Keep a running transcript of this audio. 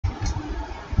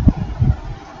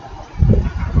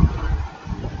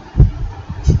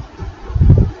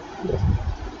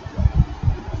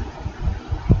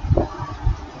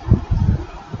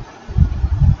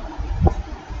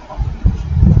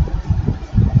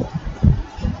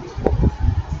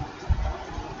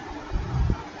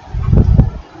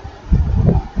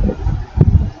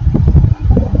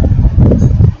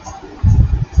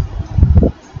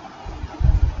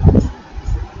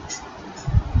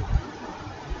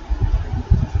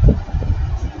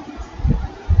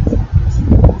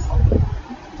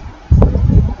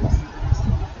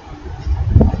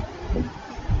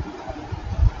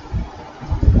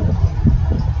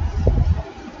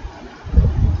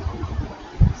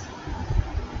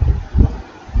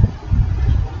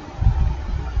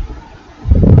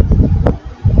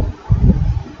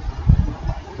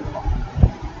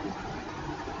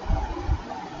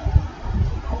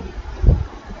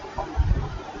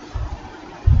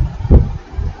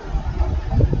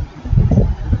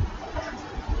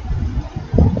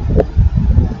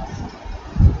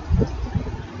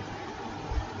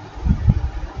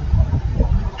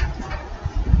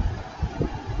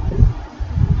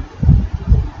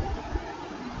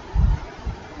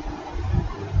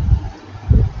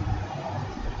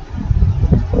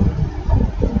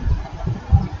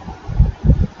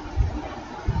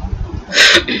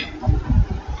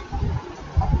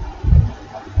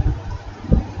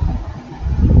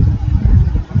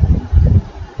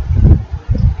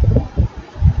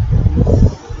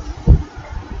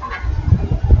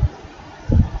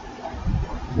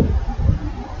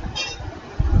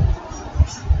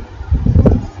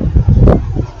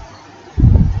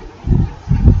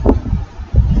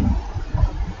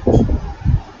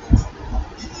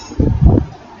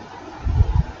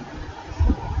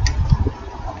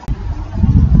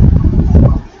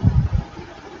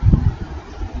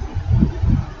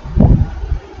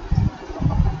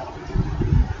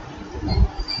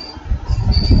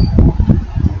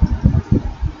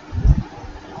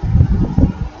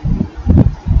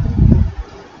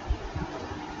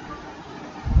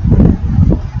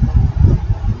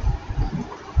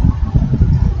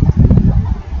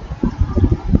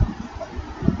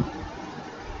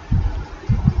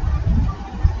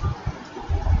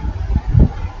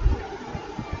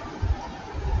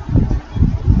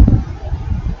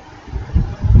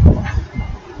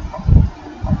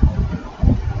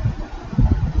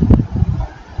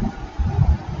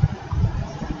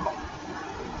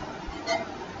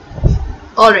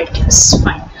Alright guys,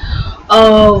 fine.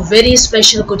 Very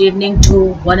special good evening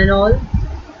to one and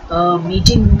all.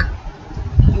 Meeting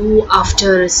you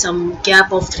after some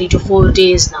gap of 3 to 4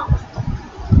 days now,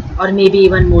 or maybe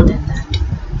even more than that.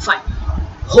 Fine.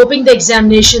 Hoping the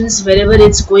examinations wherever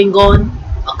it's going on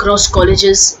across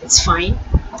colleges, it's fine.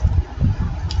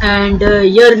 And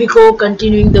here we go,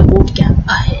 continuing the boot camp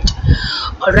ahead.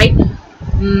 Alright.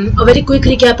 A very quick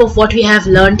recap of what we have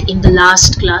learned in the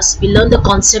last class. We learned the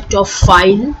concept of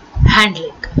file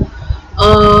handling.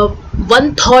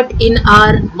 One thought in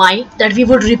our mind that we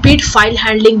would repeat file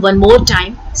handling one more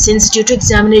time, since due to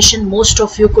examination most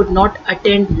of you could not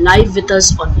attend live with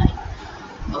us online.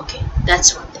 Okay,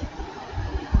 that's one thing.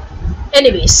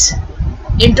 Anyways,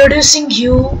 introducing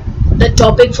you the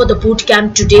topic for the boot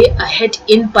camp today ahead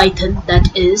in Python,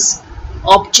 that is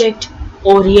object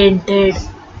oriented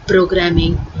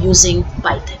programming using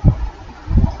Python.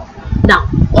 Now,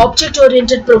 object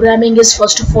oriented programming is,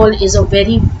 first of all, is a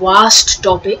very vast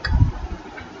topic.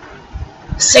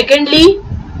 Secondly,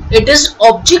 it is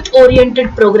object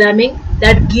oriented programming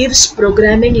that gives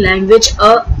programming language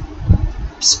a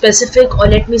specific, or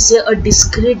let me say a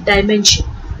discrete dimension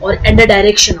and a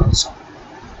direction also.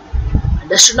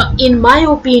 Understood? Now, in my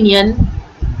opinion,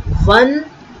 one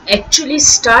actually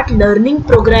start learning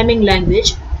programming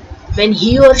language when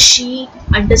he or she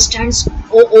understands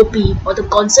OOP, or the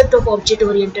concept of object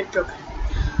oriented programming.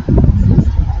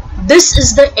 This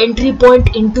is the entry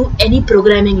point into any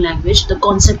programming language, the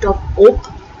concept of OOP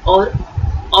or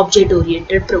object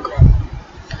oriented programming.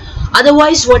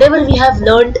 Otherwise, whatever we have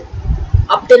learned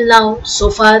up till now so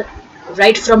far,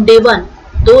 right from day one,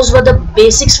 those were the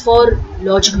basics for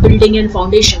logic building and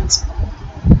foundations.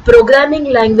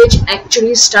 Programming language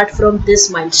actually start from this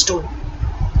milestone,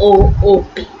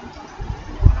 OOP.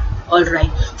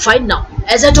 Alright, fine. Now,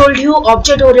 as I told you,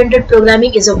 object oriented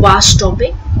programming is a vast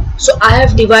topic, so I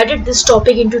have divided this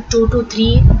topic into 2 to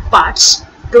 3 parts.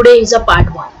 Today is a part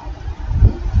 1.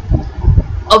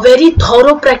 A very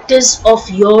thorough practice of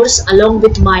yours along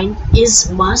with mine is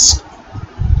must.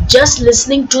 Just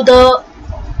listening to the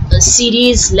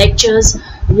series lectures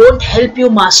won't help you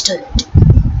master it.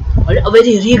 A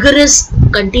very rigorous,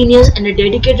 continuous and a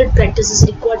dedicated practice is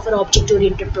required for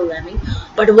object-oriented programming.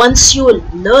 But once you will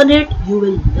learn it, you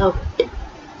will love it.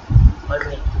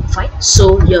 Alright, fine.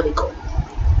 So here we go.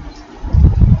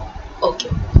 Okay,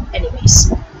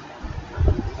 anyways.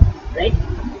 Right?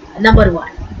 Number 1.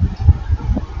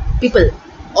 People,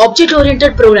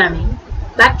 object-oriented programming,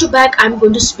 back to back I'm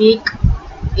going to speak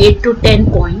 8 to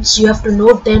 10 points. You have to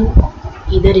note them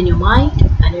either in your mind,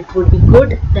 and it would be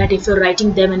good that if you're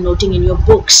writing them and noting in your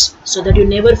books, so that you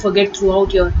never forget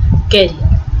throughout your career.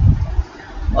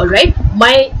 Alright,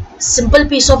 my simple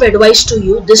piece of advice to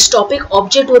you, this topic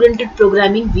object oriented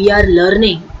programming we are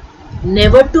learning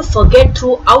never to forget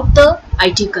throughout the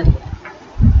IT career.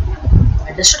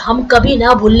 Understood? हम कभी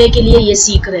ना भूलने के लिए ये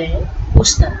सीख रहे हैं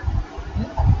उस तरह.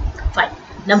 Fine.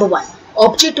 Number 1.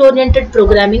 Object oriented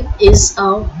programming is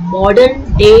a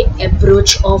modern day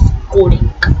approach of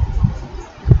coding.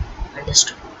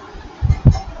 Understood?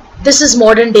 This is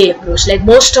modern day approach. Like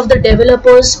most of the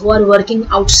developers who are working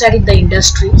outside in the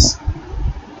industries,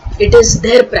 it is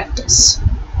their practice.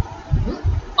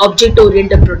 Object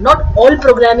oriented programming. Not all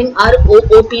programming are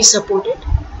OOP supported.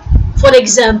 For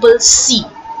example, C.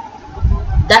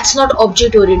 That's not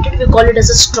object oriented. We call it as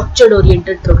a structured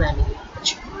oriented programming.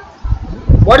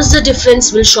 What is the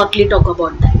difference? We'll shortly talk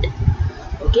about that.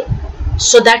 Okay,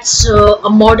 so that's a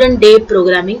modern day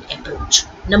programming approach.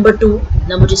 Number 2,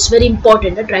 which is very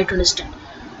important, try to understand.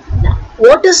 Now,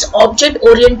 what does object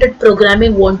oriented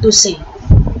programming want to say?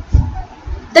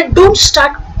 That don't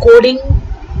start coding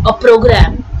a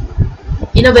program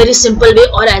in a very simple way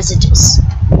or as it is.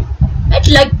 Right?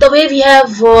 Like the way we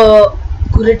have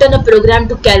written a program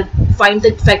to find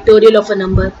the factorial of a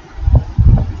number,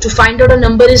 to find out a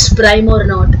number is prime or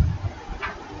not,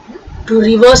 to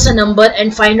reverse a number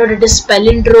and find out it is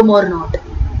palindrome or not.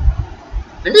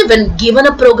 And when given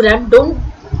a program, don't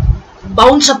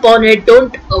bounce upon it,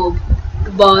 don't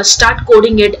start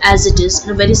coding it as it is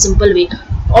in a very simple way.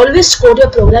 Always code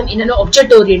your program in an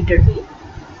object oriented way,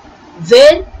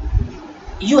 where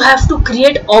you have to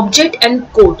create object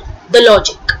and code the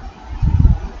logic.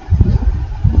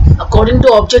 According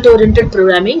to object oriented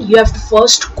programming, you have to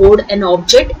first code an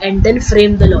object and then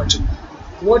frame the logic.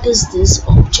 What is this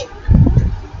object?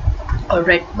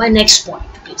 Alright, my next point,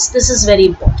 please. This is very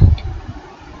important.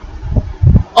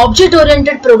 Object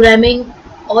oriented programming,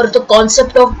 or the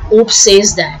concept of OOP,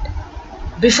 says that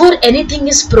before anything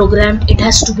is programmed, it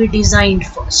has to be designed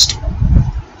first.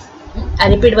 I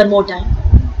repeat one more time.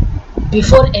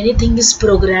 Before anything is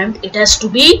programmed, it has to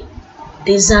be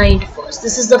designed first.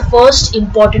 This is the first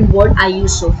important word I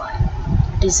use so far.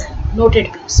 Design. Note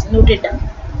it please. Note it down.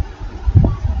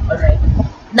 Alright.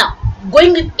 Now,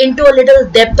 going into a little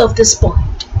depth of this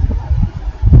point.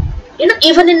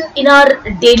 Even in our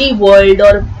daily world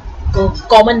or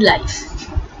common life,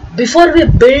 before we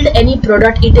build any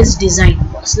product, it is designed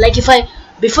first. Like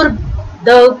before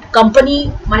the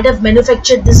company might have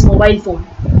manufactured this mobile phone,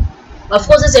 of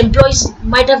course its employees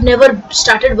might have never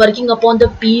started working upon the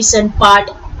piece and part,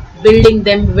 building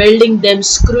them, welding them,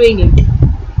 screwing it.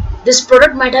 This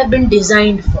product might have been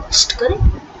designed first, correct?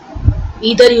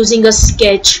 Either using a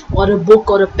sketch or a book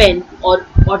or a pen or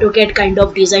AutoCAD kind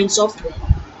of design software.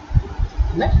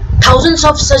 Thousands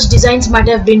of such designs might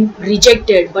have been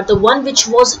rejected, but the one which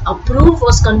was approved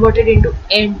was converted into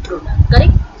end product,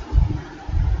 correct?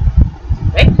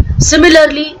 Right?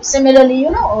 Similarly,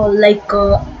 like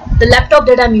the laptop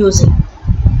that I'm using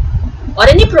or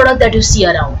any product that you see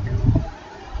around.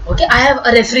 Okay, I have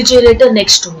a refrigerator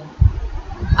next to me.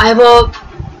 I have a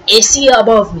AC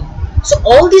above me. So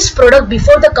all these products,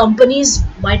 before the companies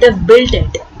might have built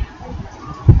it,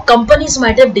 companies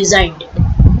might have designed it.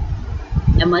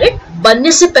 Am I right?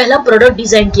 बनने से पहला product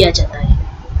design किया जाता है.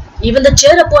 Even the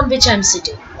chair upon which I am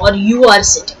sitting or you are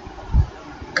sitting.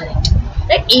 Correct.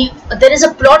 Right? If there is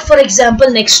a plot, for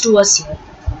example, next to us here.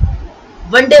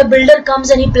 One day a builder comes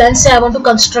and he plans, say, I want to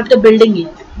construct a building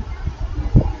here.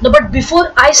 No, but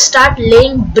before I start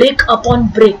laying brick upon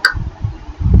brick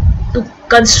to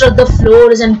construct the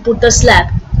floors and put the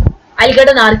slab, I'll get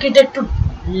an architect to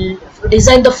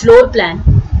design the floor plan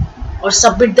or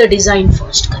submit the design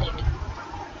first, correct?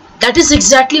 That is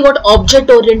exactly what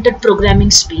object-oriented programming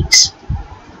speaks.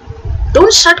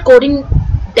 Don't start coding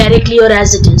directly or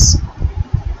as it is.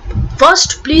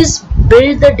 First, please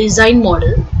build the design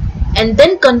model and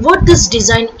then convert this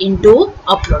design into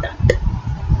a product.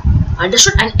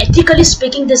 Understood? And ethically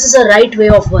speaking, this is a right way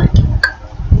of working.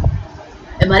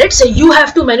 Am I right? So you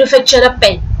have to manufacture a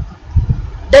pen.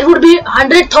 There would be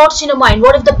 100 thoughts in your mind.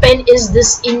 What if the pen is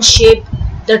this in shape?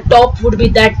 The top would be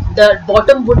that, the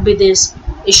bottom would be this.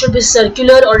 It should be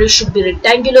circular or it should be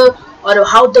rectangular, or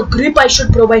how the grip I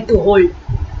should provide to hold.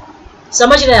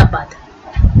 समझ रहे आप बात?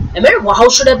 How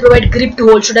should I provide grip to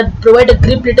hold? Should I provide a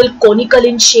grip little conical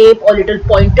in shape or little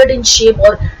pointed in shape,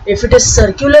 or if it is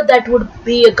circular, that would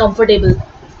be comfortable.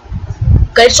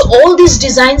 Okay, so all these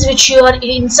designs which you are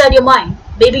inside your mind,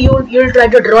 maybe you'll try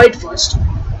to draw it first,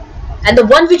 and the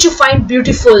one which you find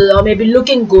beautiful or maybe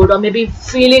looking good or maybe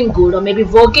feeling good or maybe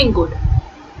working good,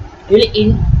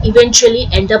 you'll eventually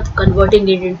end up converting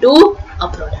it into a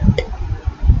product.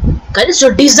 Okay, so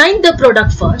design the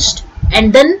product first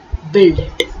and then build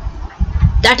it.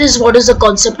 That is what is the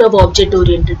concept of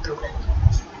object-oriented programming.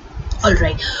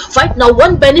 Alright, fine. Now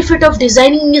one benefit of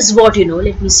designing is what,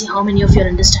 let me see how many of you are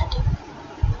understanding.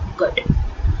 Good.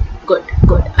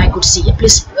 I could see it.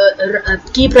 Please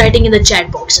keep writing in the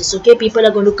chat boxes, okay? People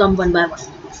are going to come one by one.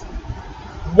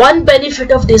 One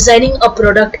benefit of designing a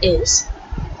product is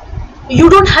you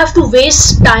don't have to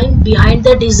waste time behind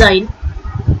the design,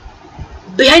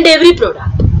 behind every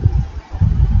product.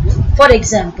 For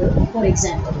example,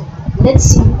 let's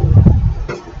see.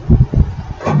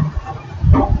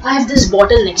 I have this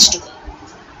bottle next to me.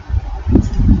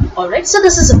 Alright, so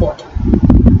this is a bottle.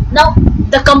 Now,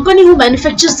 the company who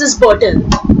manufactures this bottle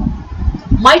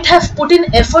might have put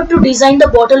in effort to design the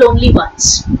bottle only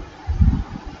once.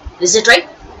 Is it right?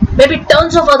 Maybe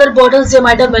tons of other bottles they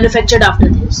might have manufactured after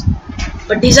this.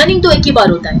 But designing to एक ही बार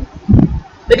होता है.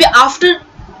 Maybe after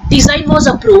design was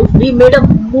approved, we made a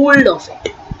mold of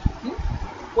it.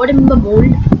 What do you mean by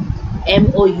mold?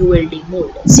 M-O-U-L-D,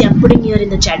 mold. See, I'm putting here in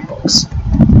the chat box.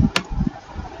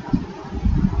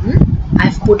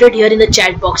 I've put it here in the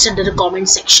chat box under the comment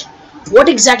section. What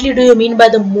exactly do you mean by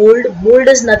the mold? Mold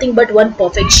is nothing but one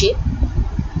perfect shape.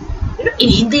 In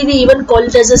Hindi we even call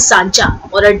it as a sancha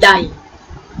or a die.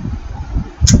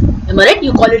 Am I right?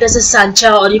 You call it as a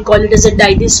sancha or you call it as a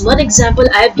die. This one example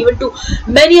I have given to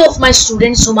many of my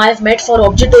students whom I have met for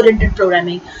object-oriented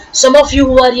programming. Some of you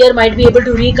who are here might be able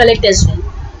to recollect as well.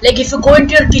 Like if you go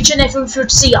into your kitchen, if you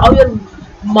should see how your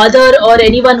mother or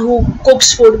anyone who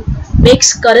cooks food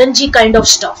makes karanji kind of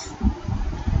stuff.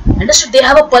 Understood? They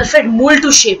have a perfect mold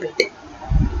to shape it.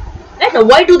 Right? Now,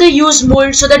 why do they use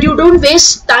mold? So that you don't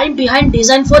waste time behind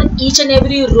design for each and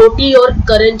every roti or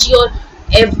karanji or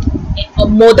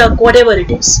modak, whatever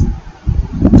it is.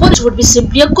 For it would be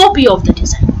simply a copy of the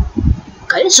design.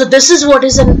 Okay? So this is what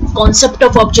is a concept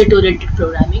of object-oriented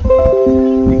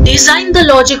programming. Design the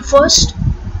logic first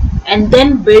and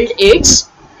then build its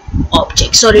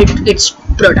objects or its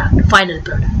product, final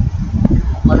product.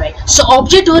 Alright, so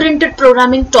object-oriented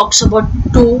programming talks about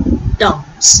two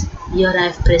terms. Here I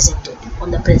have presented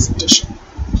on the presentation.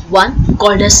 One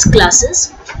called as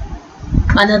classes,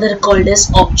 another called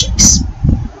as objects.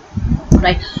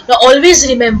 Right. Now always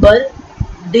remember,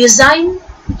 design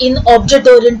in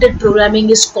object-oriented programming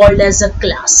is called as a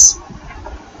class.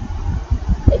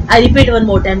 I repeat one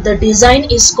more time, the design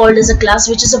is called as a class,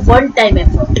 which is a one-time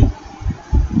effort.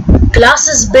 Class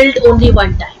is built only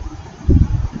one time.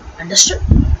 Understood?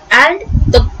 And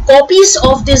the copies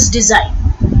of this design,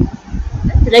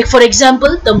 like for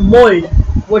example the mold,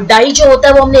 वो die जो होता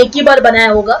है वो हमने एक ही बार बनाया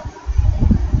होगा,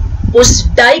 उस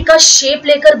डाई का शेप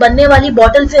लेकर बनने वाली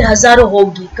बॉटल फिर हजारों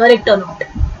होगी, करेक्ट और नॉट?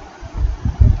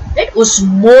 राइट, उस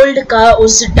मोल्ड का,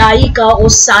 उस डाई का,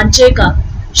 उस सांचे का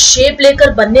शेप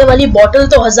लेकर बनने वाली बॉटल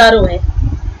तो हजारों है,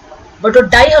 बट वो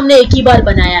डाई हमने एक ही बार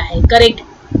बनाया है, correct?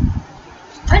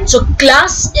 Fine. So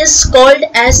class is called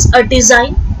as a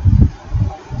design,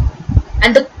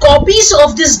 and the copies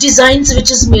of this designs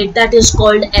which is made, that is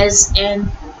called as an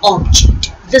object.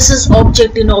 This is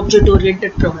object in object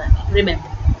oriented programming, remember.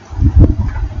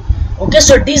 Okay,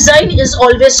 so design is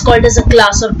always called as a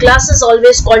class, or class is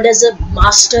always called as a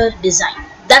master design.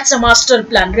 That's a master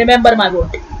plan, remember my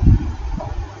word.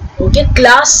 Okay,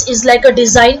 class is like a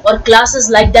design, or class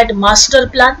is like that master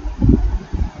plan.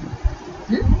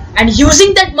 And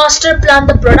using that master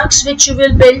plan, the products which you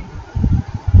will build,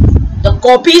 the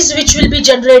copies which will be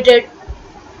generated,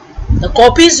 the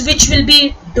copies which will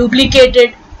be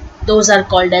duplicated, those are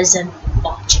called as an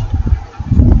object.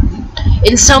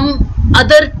 In some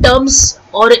other terms,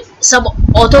 or some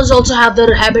authors also have the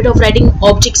habit of writing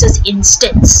objects as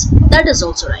instance. That is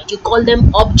also right. You call them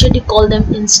object, you call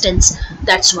them instance.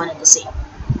 That's one and the same.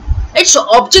 Right? So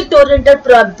object-oriented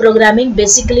programming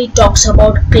basically talks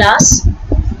about class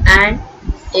and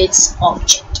its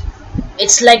object.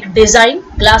 It's like design,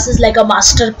 class is like a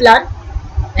master plan,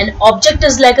 and object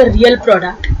is like a real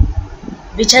product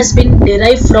which has been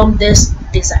derived from this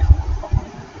design.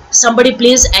 Somebody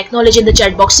please acknowledge in the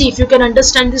chat box. See, if you can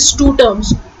understand these two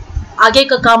terms, आगे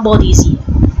का काम बहुत easy है.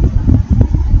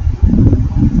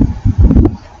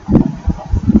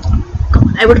 Come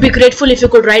on, I would be grateful if you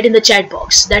could write in the chat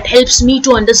box. That helps me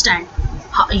to understand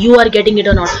how you are getting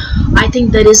it or not. I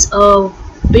think there is a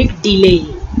big delay.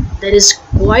 There is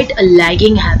quite a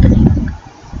lagging happening.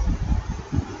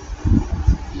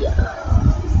 Yeah.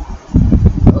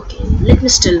 Okay, let me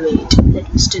still wait.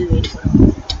 Let me still wait for a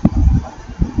moment.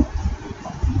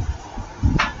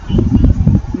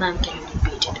 Ma'am, can you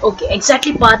repeat it? Okay,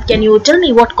 exactly, Path. Can you tell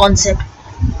me what concept?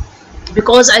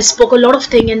 Because I spoke a lot of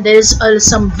things and there is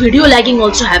some video lagging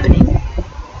also happening.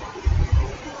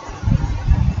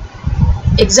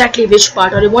 Exactly which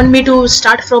part? Or you want me to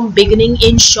start from beginning?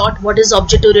 In short, what is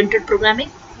object oriented programming?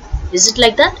 Is it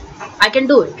like that? I can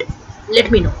do it.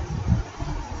 Let me know.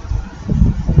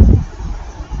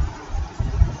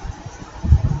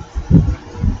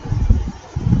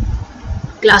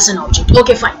 Class and object.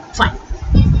 Okay, fine.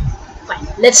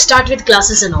 Let's start with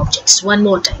classes and objects. One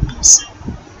more time, please.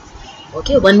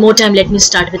 Okay, one more time. Let me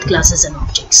start with classes and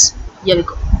objects. Here we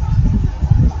go.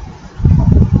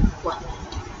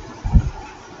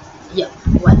 Yeah,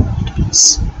 1 minute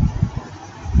please.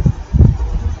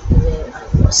 Where I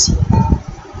was here.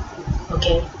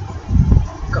 Okay,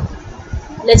 come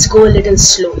on. Let's go a little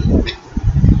slowly.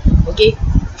 Okay,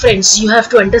 friends, you have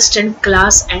to understand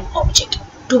class and object.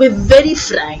 To be very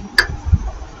frank,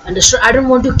 understood? I don't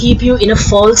want to keep you in a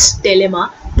false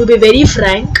dilemma. To be very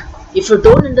frank, if you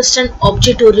don't understand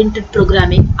object-oriented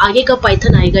programming, आगे का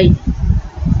Python आएगा ही.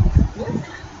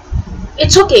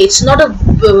 It's okay, it's not a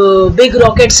big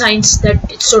rocket science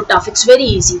that it's so tough, it's very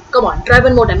easy. Come on, try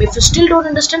one more time. If you still don't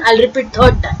understand, I'll repeat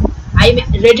third time. I'm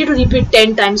ready to repeat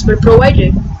 10 times, but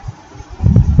provided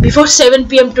before 7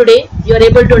 PM today, you are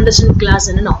able to understand class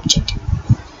and an object.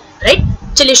 Right?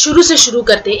 चलिए शुरू से शुरू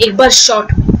करते हैं एक बार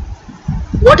short में.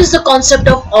 What is the concept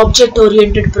of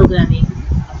object-oriented programming?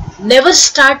 Never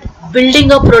start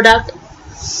building a product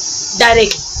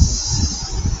directly.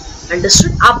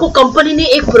 Understood? आपको company ने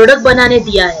एक प्रोडक्ट बनाने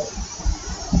दिया है,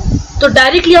 तो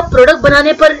डायरेक्टली आप प्रोडक्ट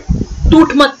बनाने पर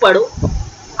टूट मत पड़ो,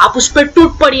 आप उस पर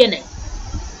टूट पड़िए नहीं.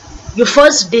 You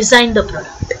first design the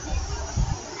product.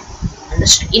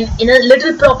 Understood? In a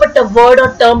little proper word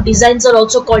or term, designs are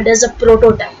also called as a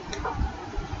prototype.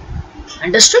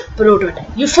 Understood? Prototype.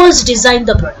 You first design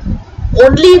the product.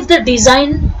 Only if the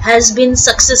design has been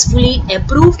successfully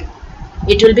approved,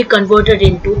 it will be converted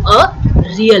into a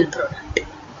real product.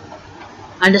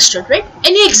 Understood, right?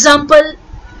 Any example,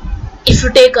 if you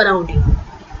take around you,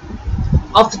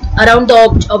 of around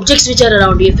the objects which are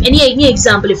around you, if any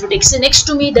example, if you take, say next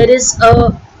to me there is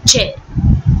a chair.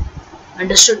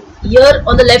 Understood? Here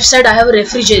on the left side I have a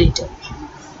refrigerator.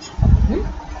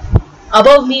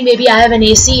 Above me maybe I have an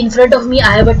AC. In front of me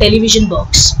I have a television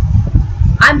box.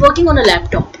 I'm working on a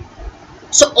laptop.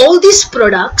 So all these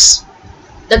products,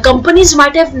 the companies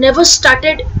might have never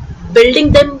started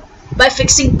building them by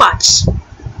fixing parts.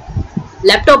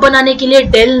 Laptop बनाने के लिए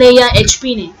del ने या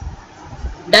HP ने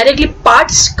directly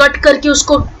parts cut करके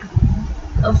उसको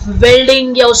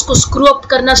welding या उसको स्क्रू अप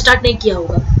करना स्टार्ट नहीं किया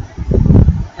होगा.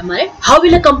 Am I right? How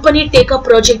will a company take a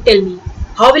project? Tell me.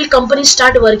 How will company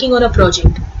start working on a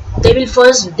project? They will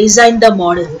first design the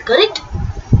model, correct?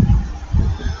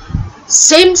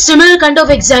 Similar kind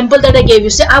of example that I gave you.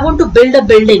 Say I want to build a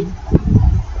building,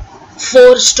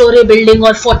 4-story building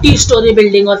or 40-story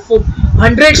building or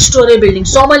 100-story building.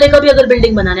 100 माले का भी अगर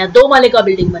building बनाना है, 2 माले का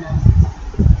building बनाना है.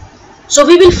 So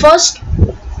we will first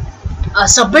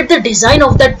submit the design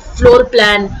of that floor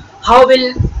plan. How will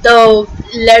the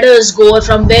ladders go, or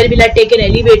from where will I take an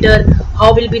elevator?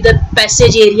 How will be the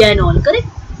passage area and all, correct?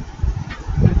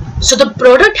 So the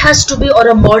product has to be, or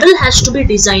a model has to be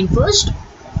designed first.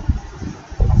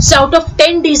 So out of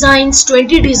 10 designs,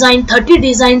 20 designs, 30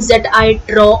 designs that I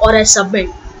draw or I submit,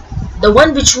 the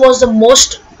one which was the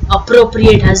most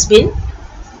appropriate has been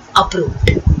approved.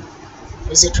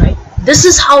 Is it right? This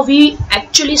is how we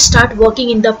actually start working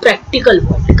in the practical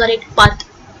world, correct? Path.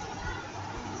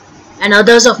 And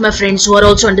others of my friends who are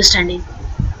also understanding,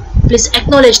 please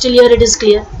acknowledge till here it is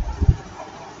clear.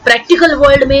 Practical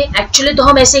world में actually तो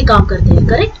हम ऐसे ही काम करते हैं,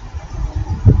 correct?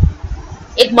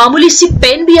 एक मामूली सी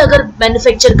pen भी अगर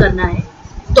मैन्युफैक्चर करना है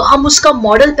तो हम उसका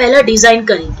मॉडल पहला डिजाइन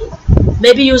करेंगे,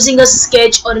 may be using a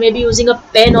sketch और may be using a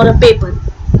pen और a paper.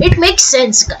 It makes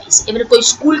sense guys. Even कोई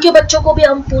स्कूल के बच्चों को भी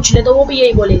हम पूछ ले तो वो भी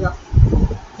यही बोलेगा,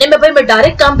 नहीं मैं भाई मैं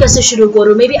डायरेक्ट काम कैसे शुरू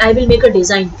करूं, may B I will make a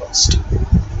design first.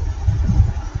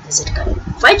 Is it correct?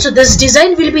 Fine. So this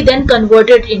design will be then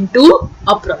converted into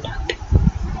a product.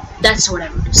 That's what I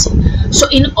want to say. So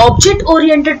in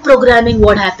object-oriented programming,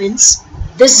 what happens?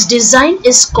 This design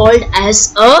is called as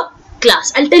a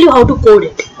class. I'll tell you how to code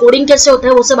it. Coding कैसे होता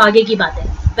है वो सब आगे की बात है.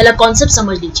 पहला concept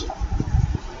समझ लीजिए.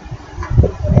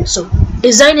 So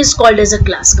design is called as a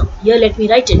class. Come here, let me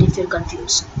write it if you're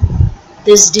confused.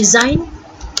 This design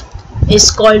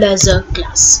is called as a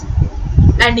class.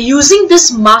 And using this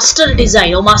master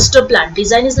design or master plan,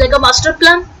 design is like a master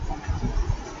plan.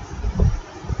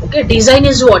 Okay, design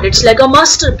is what? It's like a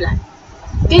master plan.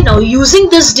 Okay, now using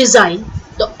this design,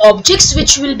 the objects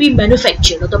which will be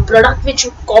manufactured or the product which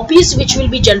copies which will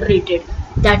be generated,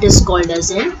 that is called as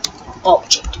an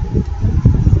object.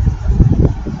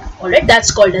 Alright,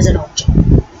 that's called as an object.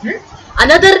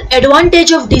 Another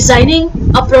advantage of designing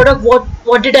a product,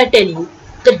 what did I tell you?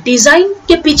 The design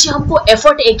के पीछे हमको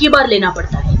effort एक ही बार लेना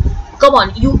पड़ता है. Come on,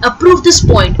 you approve this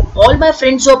point. All my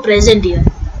friends who are present here,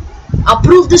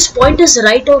 approve this point is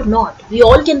right or not. We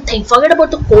all can think. Forget about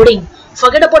the coding.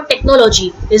 Forget about technology.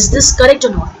 Is this correct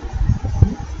or not?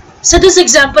 So this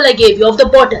example I gave you of the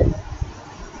bottle.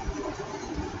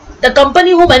 The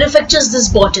company who manufactures this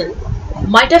bottle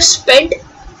might have spent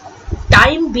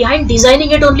time behind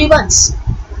designing it only once.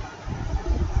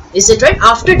 Is it right?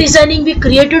 After designing we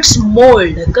created its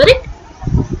mold, correct?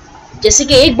 जैसे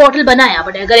कि एक bottle बनाया,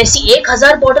 but अगर ऐसी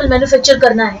 1000 bottle manufacture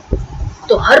करना है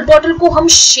तो हर bottle को हम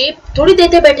शेप थोड़ी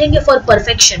देते बैठेंगे for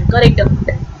perfection, correct?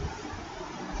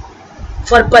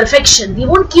 For perfection we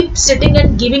won't keep sitting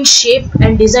and giving shape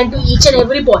and design to each and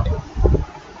every bottle.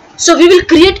 So we will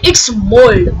create it's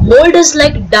mould. Mould is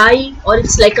like die और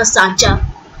it's like अ सांचा.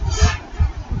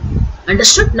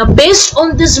 Understood? Now based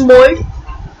on this mold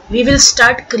we will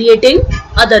start creating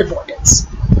other bottles.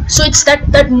 So it's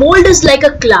that mold is like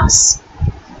a class.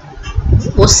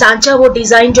 वो सांचा, वो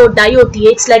design जो die होती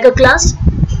है, it's like a class.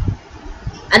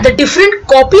 And the different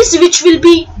copies which will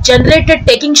be generated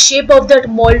taking shape of that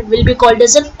mold will be called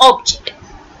as an object.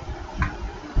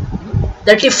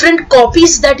 The different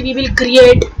copies that we will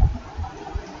create,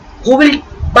 who will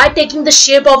by taking the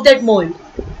shape of that mold,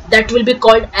 that will be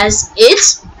called as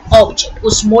its object.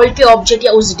 उस mold के object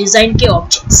या उस design के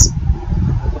objects.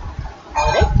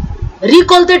 Alright?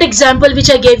 Recall that example which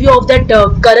I gave you of that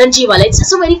karanji wala.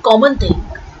 It's a very common thing,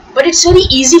 but it's very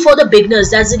easy for the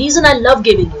beginners. That's the reason I love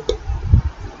giving it.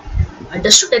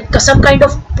 Understood? That some kind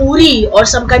of puri or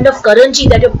some kind of karanji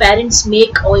that your parents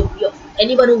make, or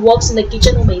anyone who works in the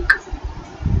kitchen who make.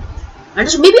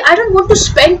 Understood? Maybe I don't want to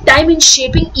spend time in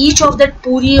shaping each of that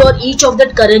puri or each of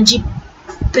that karanji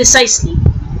precisely.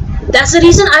 That's the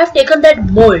reason I have taken that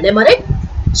mold. Am I right?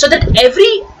 So that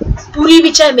every puri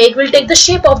which I make will take the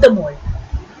shape of the mold.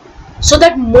 So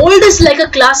that mold is like a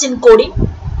class in coding,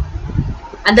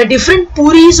 and the different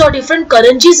puris or different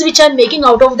karanjis which I am making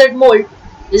out of that mold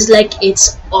is like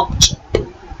its object.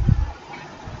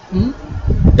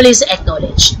 please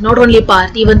acknowledge. Not only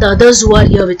Parth, even the others who are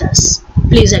here with us.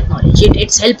 Please acknowledge it.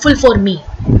 It's helpful for me.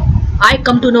 I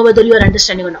come to know whether you are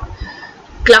understanding or not.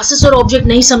 Classes और object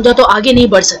नहीं समझा तो आगे नहीं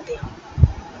बढ़ सकते.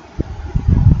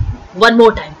 One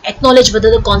more time. Acknowledge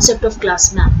whether the concept of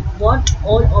class, ma'am. Won't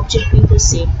all object be the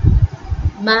same?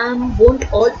 Ma'am,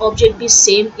 won't all object be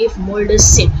same if mold is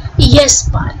same? Yes,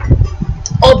 Parth.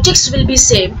 Objects will be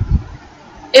same.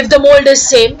 If the mold is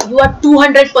same, you are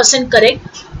 200% correct.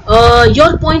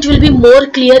 Your point will be more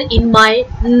clear in my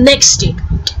next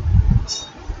statement.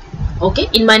 Okay,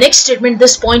 in my next statement,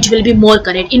 this point will be more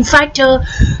correct. In fact,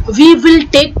 we will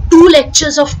take 2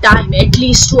 lectures of time at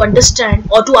least to understand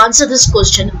or to answer this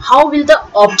question. How will the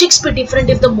objects be different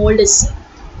if the mold is same?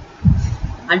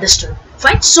 Understood?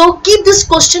 Fine. So keep this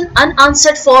question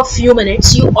unanswered for a few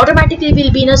minutes. You automatically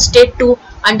will be in a state to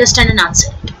understand and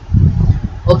answer it.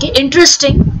 Okay,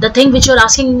 interesting. The thing which you are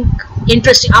asking,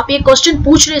 interesting. आप ये question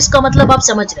पूछ रहे, इसका मतलब आप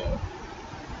समझ रहे हैं.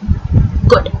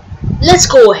 Good. Let's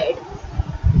go ahead.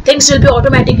 Things will be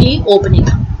automatically opening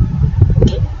up.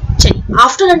 Okay. चलिए.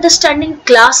 After understanding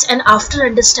class and after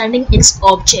understanding its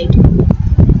object,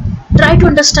 try to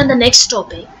understand the next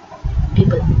topic.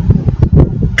 People.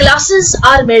 Classes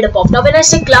are made up of. Now, when I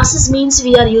say classes, means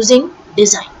we are using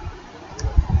design.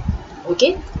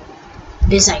 Okay.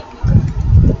 Design.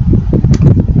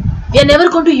 We are never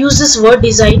going to use this word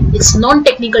design. It's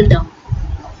non-technical term.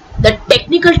 The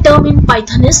technical term in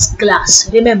Python is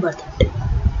class. Remember that.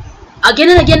 Again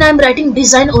and again I am writing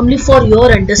design only for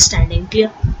your understanding.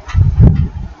 Clear?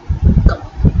 Come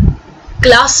on.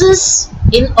 Classes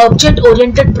in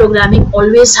object-oriented programming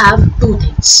always have 2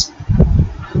 things.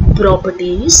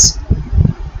 Properties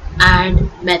and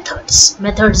methods.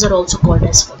 Methods are also called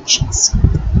as functions.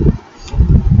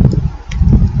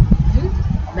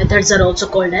 Methods are also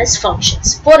called as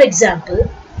functions. For example,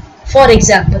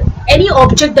 any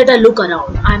object that I look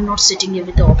around, I am not sitting here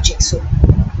with the object, so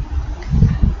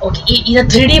okay, in a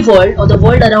 3D world or the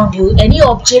world around you, any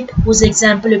object whose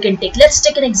example you can take. Let's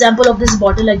take an example of this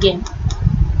bottle again.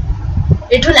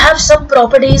 It will have some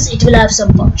properties, it will have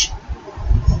some function.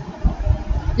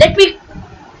 Let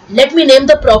me name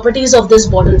the properties of this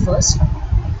bottle first.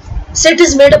 So it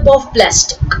is made up of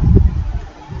plastic.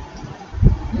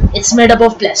 It's made up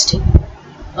of plastic.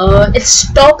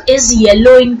 Its top is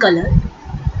yellow in color,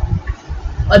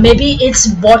 or maybe its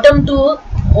bottom to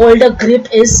hold a grip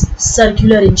is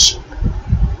circular in shape.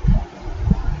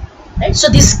 Right? So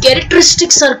these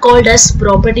characteristics are called as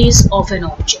properties of an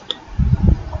object.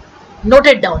 Note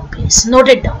it down, please. Note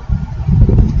it down.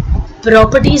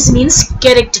 Properties means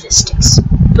characteristics.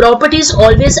 Properties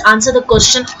always answer the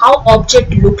question how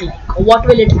object look like. What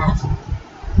will it have?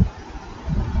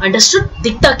 Understood?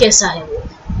 दिखता कैसा है वो,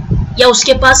 या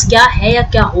उसके पास क्या है या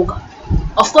क्या होगा.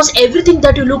 Of course, everything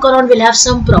that you look around will have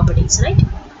some properties, right?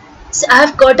 So I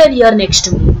have curtain here next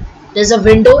to me. There's a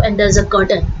window and there's a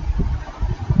curtain.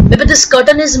 Maybe this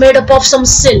curtain is made up of some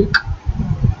silk.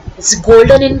 It's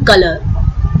golden in color.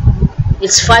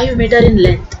 It's 5 meter in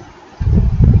length.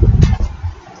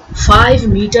 5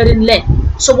 meter in length.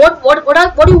 So what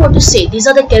do you want to say? These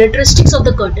are the characteristics of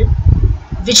the curtain,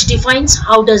 which defines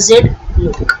how does it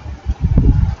look.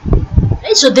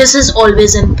 Right? So this is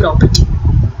always a property.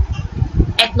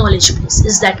 Acknowledge, please.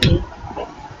 Is that clear?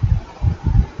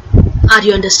 Are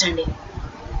you understanding?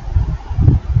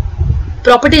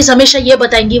 Properties हमेशा ये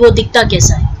बताएंगी वो दिखता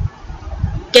कैसा है.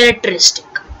 Characteristic.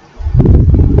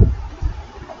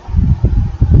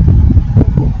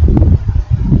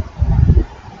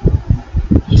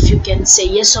 If you can say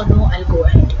yes or no, I'll go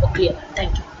ahead. Oh, clear.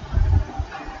 Thank you.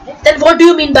 Then what do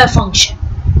you mean by function?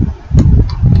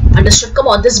 Understood? Come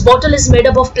on. This bottle is made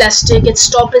up of plastic. Its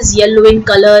top is yellow in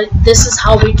color. This is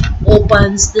how it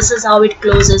opens. This is how it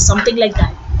closes. Something like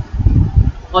that.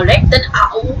 Alright, then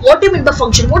what do you mean by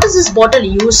function? What is this bottle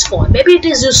used for? Maybe it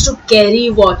is used to carry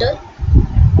water,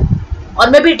 or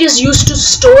maybe it is used to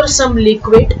store some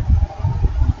liquid.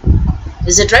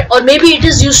 Is it right? Or maybe it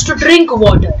is used to drink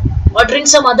water or drink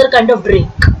some other kind of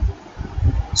drink.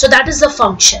 So that is the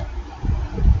function.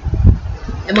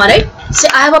 Am I right? Say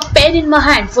I have a pen in my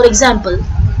hand. For example,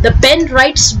 the pen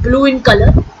writes blue in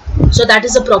color. So that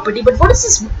is a property. But what is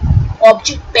this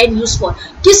object pen used for?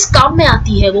 किस काम में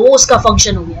आती है वो, उसका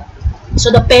function हो गया.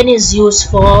 So the pen is used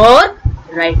for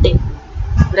writing.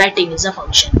 Writing is a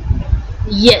function.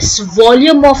 Yes,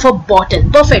 volume of a bottle.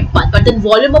 Perfect, but then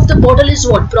volume of the bottle is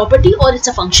what? Property or it's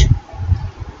a function?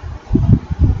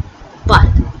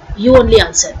 Parth, you only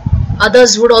answer.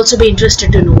 Others would also be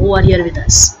interested to know who are here with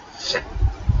us.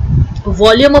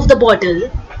 Volume of the bottle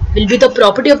will be the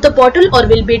property of the bottle or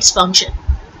will be its function?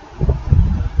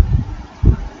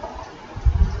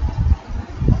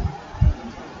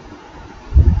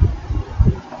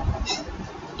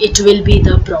 it will be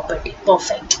the property.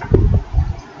 Perfect.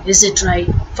 Is it right?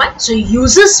 Fine. So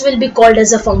uses will be called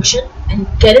as a function and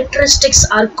characteristics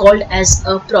are called as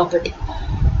a property.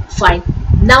 Fine.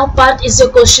 Now Parth, is your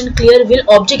question clear? Will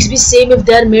objects be same if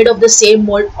they are made of the same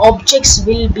mold? Objects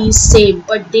will be same,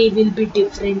 but they will be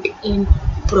different in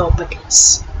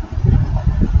properties.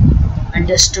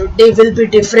 Understood? They will be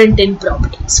different in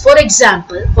properties. For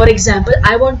example,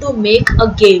 I want to make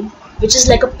a game which is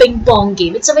like a ping pong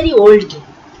game. It's a very old game.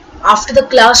 After the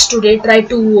class today, try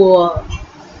to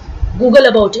Google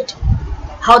about it,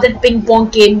 how that ping pong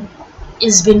game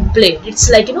is being played. It's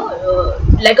like, you know,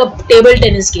 like a table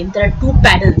tennis game. There are two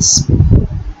paddles.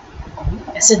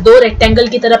 ऐसे दो rectangle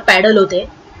की तरह paddle होते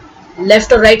हैं,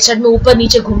 left और right side में ऊपर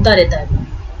नीचे घूमता रहता है,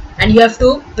 and you have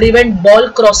to prevent ball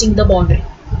crossing the boundary.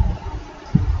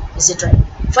 Is it right?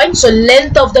 Fine. So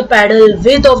length of the paddle,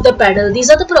 width of the paddle,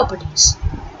 these are the properties.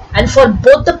 And for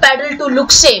both the paddle to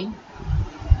look same,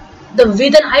 the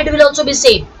width and height will also be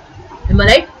same. Am I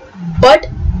right? But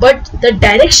the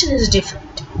direction is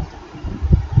different.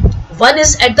 One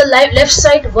is at the left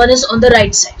side, one is on the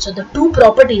right side. So the two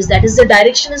properties, that is the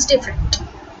direction, is different.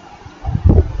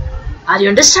 Are you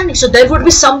understanding? So there would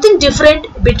be something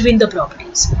different between the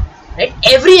properties, right?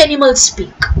 Every animal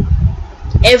speak,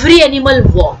 every animal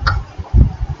walk,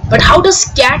 but how does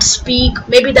cat speak?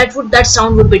 Maybe that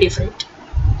sound would be different.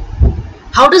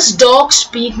 How does dog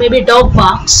speak? Maybe dog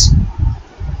barks,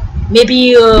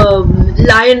 maybe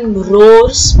lion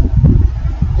roars.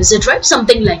 Is it right?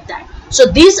 Something like that. So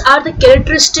these are the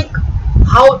characteristic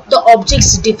how the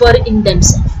objects differ in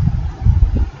themselves.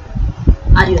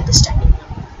 Are you understanding?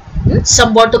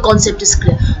 Somewhat the concept is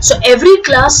clear. So every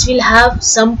class will have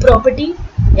some property,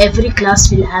 every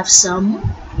class will have some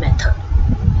method.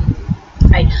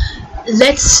 Right.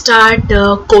 Let's start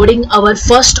coding our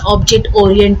first object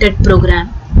oriented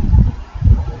program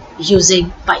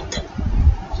using Python.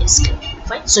 Yes, clear.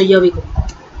 Fine. So here we go.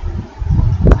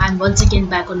 I'm once again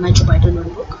back on my Python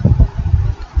notebook.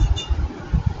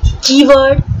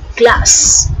 Keyword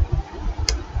class.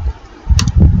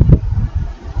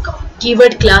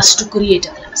 Keyword class to create a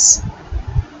class.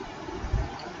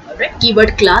 Alright,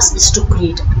 keyword class is to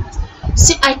create a class.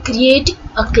 Say I create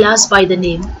a class by the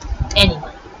name animal.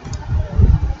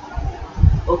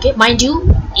 Okay, mind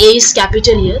you, A is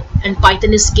capital here and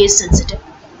Python is case sensitive.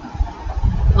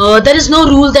 There is no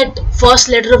rule that first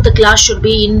letter of the class should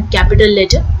be in capital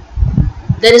letter.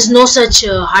 There is no such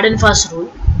hard and fast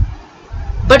rule.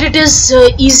 But it is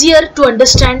easier to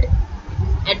understand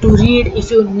and to read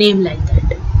if you name like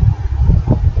that.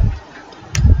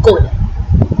 Colon.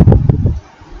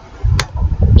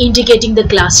 Indicating the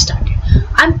class started.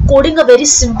 I am coding a very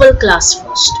simple class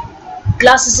first.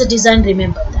 Class is a design,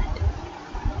 remember that.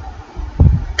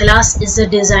 Class is a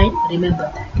design,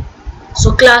 remember that.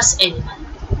 So class animal.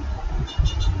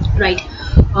 Right.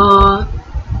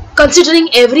 Considering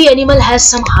every animal has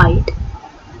some height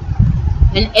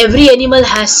and every animal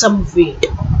has some weight.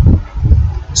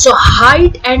 So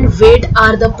height and weight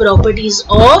are the properties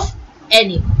of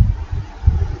animal.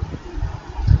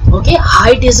 Okay,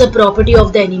 height is a property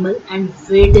of the animal and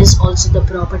weight is also the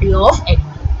property of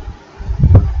animal.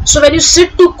 So when you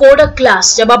sit to code a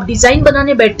class, जब आप design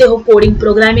बनाने बैठते हो coding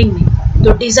programming में,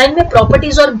 तो design में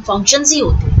properties और functions ही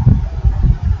होते हैं.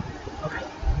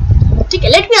 ठीक है,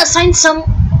 let me assign some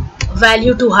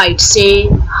value to height. Say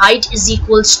height is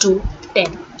equals to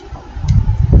 10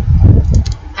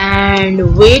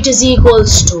 and weight is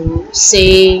equals to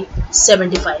say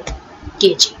 75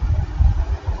 kg.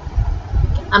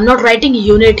 I'm not writing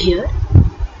unit here,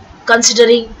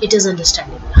 considering it is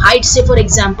understandable. Height, say for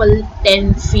example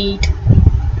 10 feet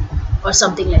or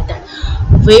something like that.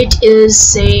 Weight is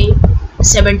say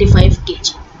 75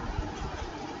 kg.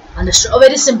 Understood? A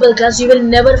very simple class. You will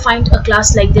never find a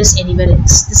class like this anywhere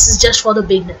else. This is just for the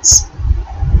beginners.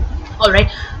 Alright.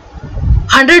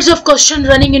 Hundreds of questions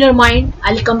running in your mind.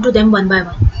 I'll come to them one by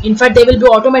one. In fact, they will be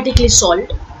automatically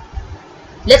solved.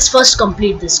 Let's first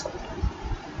complete this code.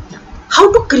 How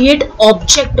to create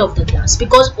object of the class,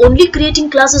 because only creating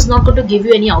class is not going to give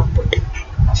you any output.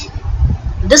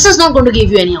 This is not going to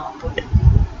give you any output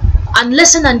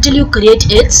unless and until you create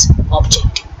its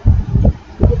object.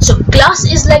 So class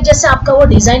is like जैसे आपका वो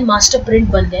design master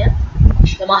print बन गया,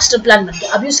 the master plan बन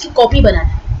गया, अभी उसकी copy बनाना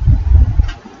है.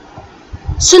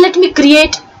 So let me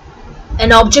create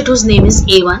an object whose name is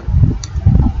A1.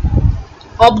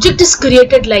 Object is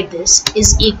created like this,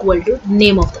 is equal to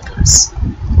name of the class.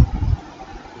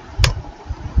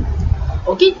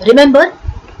 Okay, remember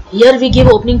here we give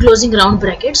opening closing round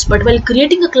brackets, but while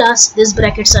creating a class these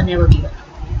brackets are never given.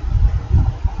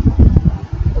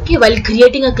 Okay, while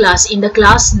creating a class, in the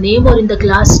class name or in the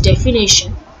class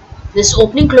definition This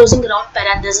opening closing round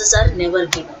parentheses are never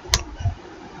given.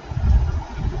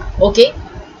 Okay,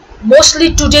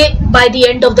 mostly today by the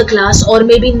end of the class, or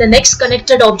maybe in the next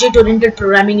connected object oriented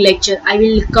programming lecture, I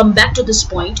will come back to this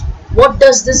point. What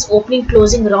does this opening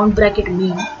closing round bracket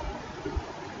mean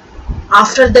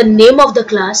after the name of the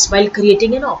class while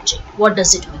creating an object? What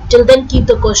does it mean? Till then keep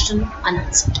the question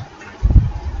unanswered.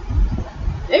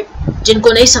 Right?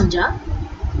 जिनको नहीं समझा,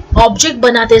 object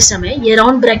बनाते समय ये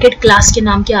round bracket class के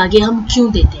नाम के आगे हम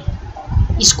क्यों देते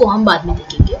हैं, इसको हम बाद में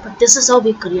देखेंगे. But this is how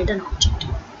we create an object.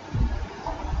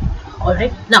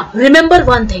 Alright, now remember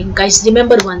one thing, guys.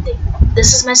 Remember one thing.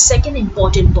 This is my second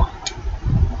important point.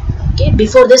 Okay,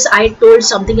 before this I told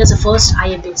something as a first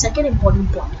IMP. Second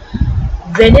important point.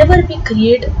 Whenever we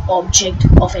create object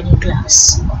of any class,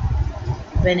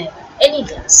 whenever any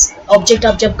class object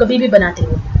आप जब कभी भी बनाते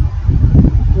हो,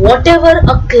 whatever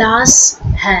a class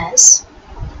has,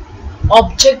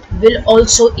 object will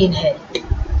also inherit.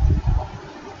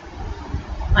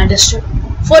 Understood?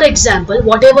 For example,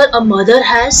 whatever a mother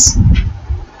has,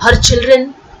 her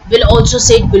children will also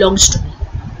say it belongs to me.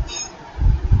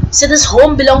 Say this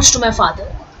home belongs to my father,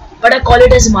 but I call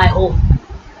it as my home.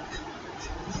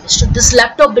 So this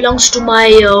laptop belongs to my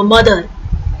mother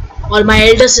or my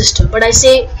elder sister, but I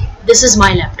say this is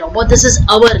my laptop or this is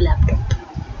our laptop.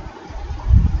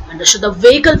 Understood? The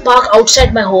vehicle park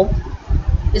outside my home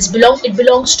it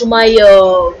belongs to my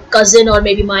cousin or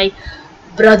maybe my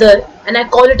brother, and I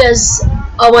call it as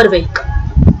our vehicle.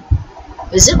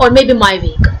 Is it? Or maybe my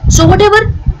vehicle. So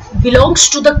whatever belongs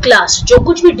to the class, जो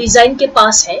कुछ भी design के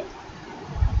पास है,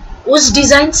 उस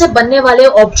design से बनने वाले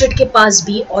object के पास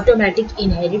भी ऑटोमेटिक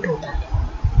इनहेरिट होता है.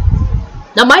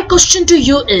 Now my question to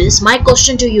you is,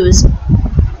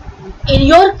 in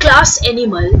your class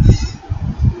animal,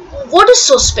 what is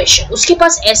so special? उसके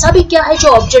पास ऐसा भी क्या है जो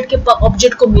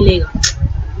ऑब्जेक्ट को मिलेगा?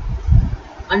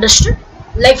 Understood?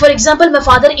 Like for example, my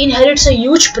father inherits a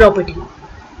huge property.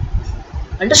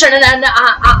 Understand? And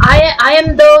I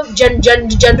am the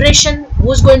generation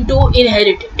who is going to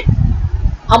inherit it.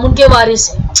 हम उनके वारिस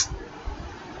हैं.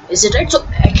 Is it right? So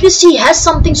at least he has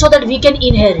something so that we can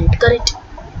inherit. Correct?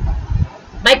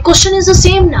 My question is the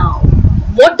same now.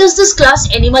 What does this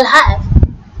class animal have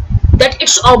that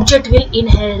its object will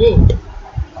inherit?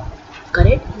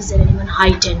 Correct? Is there anyone?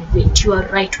 Height and weight. You are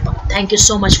right, Pat. Thank you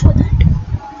so much for that.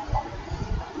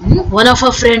 One of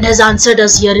our friend has answered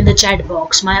us here in the chat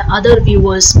box. My other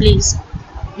viewers, please,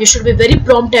 you should be very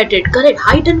prompt at it. Correct?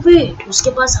 Height and weight.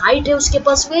 उसके पास height है, उसके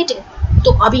पास weight है.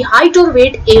 तो अभी height और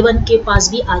weight A1 के पास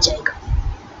भी आ जाएगा.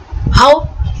 How?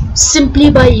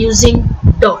 Simply by using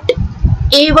dot.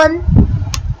 A1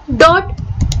 dot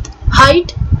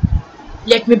height.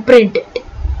 Let me print it.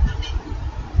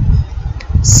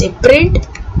 Say print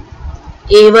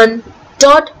A1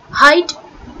 dot height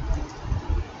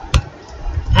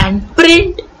and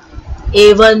print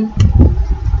A1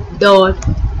 dot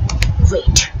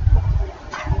weight.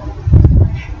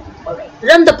 Alright,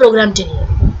 run the program till here.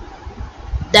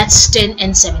 That's 10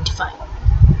 and 75.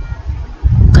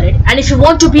 Correct? And if you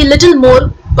want to be a little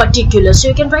more particular, so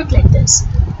you can write like this.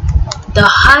 The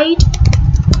height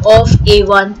of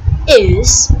A1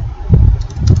 is,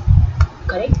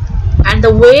 correct, and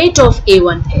the weight of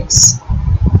A1 is,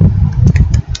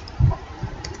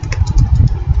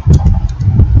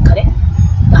 correct.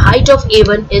 The height of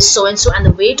A1 is so and so and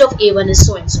the weight of A1 is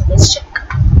so and so. Let's check.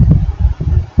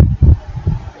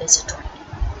 Is it right?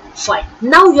 Fine.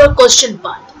 Now your question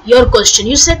part. Your question.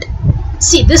 You said,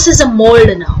 see, this is a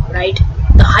mold now, right?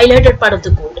 The highlighted part of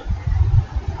the code.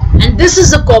 And this is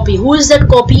the copy. Who is that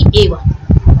copy? A1.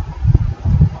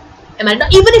 Now,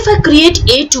 even if I create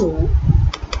A2,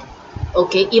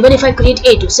 okay, even if I create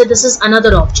A2, say this is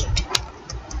another object,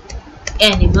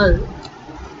 animal,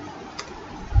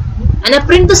 and I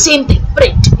print the same thing,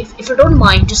 print. If you don't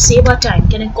mind, to save our time,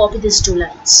 can I copy these two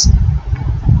lines?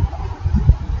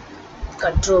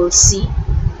 Control C,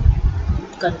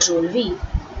 Control V.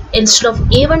 Instead of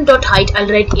A1.height, I'll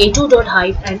write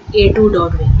A2.height and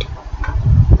A2.weight.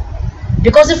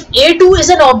 Because if A2 is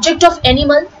an object of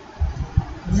animal,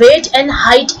 weight and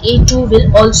height A2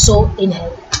 will also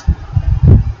inherit.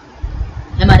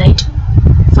 Am I right?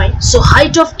 Fine. So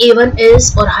height of A1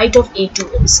 is, or height of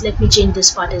A2 is. Let me change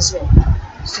this part as well.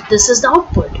 So this is the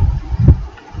output.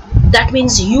 That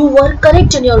means you were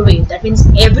correct in your way. That means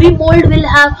every mold will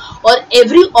have, or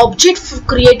every object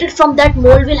created from that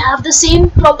mold will have the same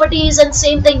properties and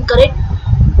same thing, correct?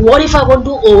 What if I want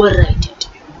to overwrite it?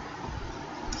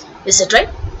 Is it right?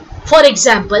 For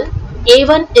example,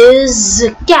 A1 is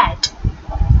cat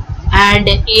and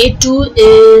A2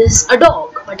 is a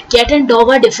dog, but cat and dog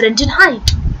are different in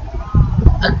height.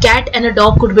 A cat and a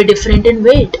dog could be different in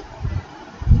weight.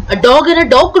 A dog and a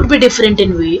dog could be different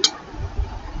in weight.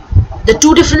 The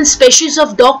two different species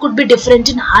of dog could be different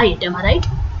in height. Am I right?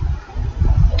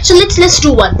 So let's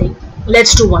do one thing.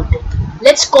 Let's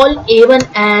call A1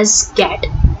 as cat.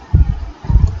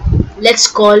 Let's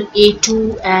call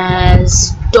A2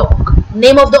 as dog.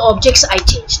 Name of the objects I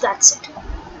changed. That's it.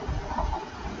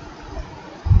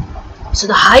 So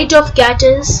the height of cat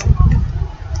is,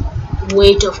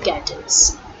 weight of cat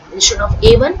is. Instead of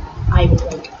A1, I will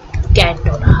write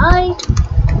cat.height,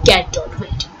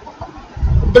 cat.weight.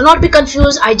 Do not be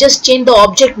confused. I just changed the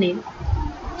object name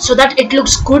so that it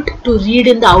looks good to read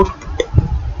in the output.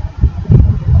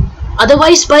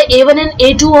 Otherwise, by A1 and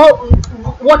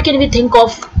A2, what can we think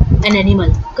of an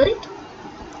animal? Correct?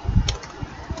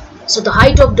 So the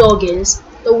height of dog is,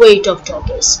 the weight of dog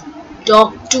is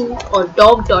dog2 or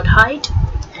dog.height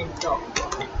and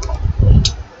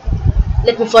dog.weight.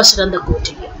 Let me first run the code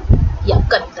here. Yeah,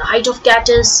 correct. The height of cat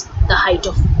is, the height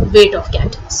of weight of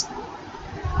cat is.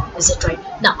 Is it right?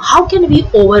 Now, how can we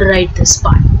override this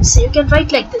part? So you can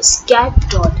write like this: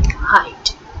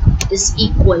 cat.height is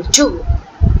equal to,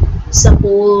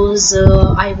 suppose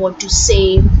I want to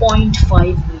say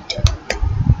 0.5 meter.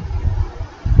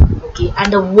 Okay,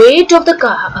 and the weight of the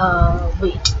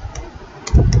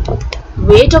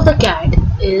weight of the cat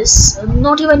is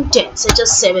not even 10, so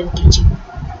just 7 kg.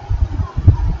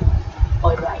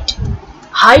 Alright.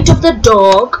 Height of the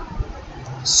dog,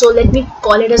 so let me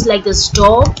call it as like this: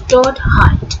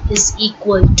 dog.height is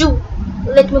equal to,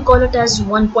 let me call it as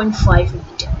 1.5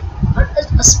 meter, or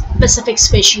a specific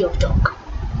species of dog.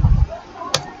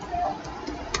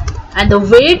 And the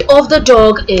weight of the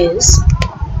dog is,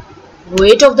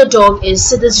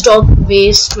 so this dog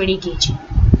weighs 20 kg.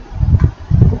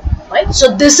 Right?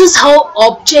 So this is how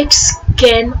objects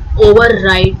can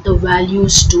override the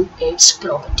values to its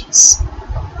properties.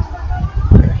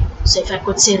 Alright. So if I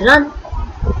could say run,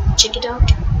 check it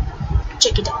out.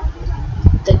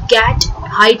 The cat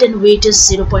height and weight is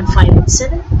 0.5 and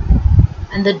 7,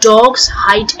 and the dog's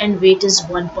height and weight is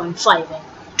 1.5 and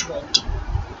 20.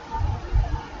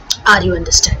 Are you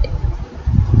understanding?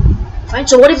 Fine.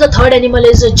 So what if the third animal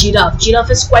is a giraffe?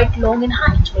 Giraffe is quite long in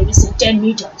height, maybe say 10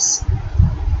 meters.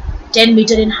 10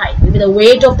 meter in height. Maybe the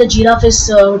weight of the giraffe is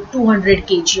 200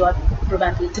 kg or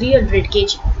probably 300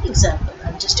 kg. Example,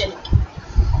 I'm just telling you.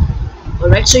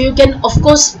 Alright, so you can of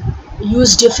course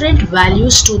use different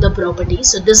values to the property.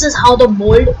 So this is how the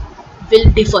mold will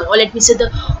differ, or let me say the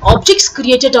objects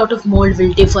created out of mold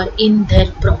will differ in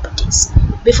their properties.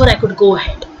 Before I could go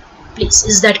ahead, please,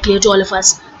 is that clear to all of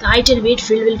us? The height and weight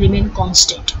field will remain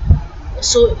constant.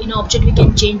 So in object we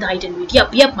can change the height and weight.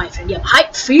 Yep, my friend. Yep,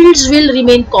 height fields will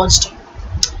remain constant,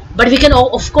 but we can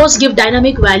of course give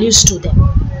dynamic values to them.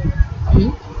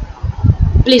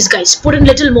 Please guys, put in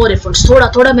little more efforts.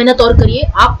 थोड़ा मेहनत और करिए.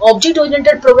 आप object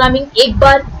oriented programming एक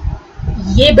बार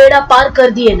ये बेड़ा पार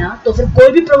कर दिए ना, तो फिर कोई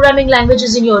भी programming language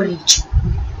is in your reach.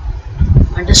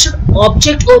 Understood?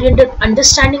 Object oriented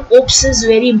understanding oops is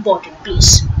very important.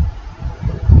 Please.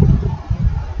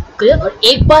 और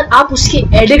एक बार आप उसके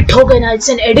एडिक्ट हो गए ना, it's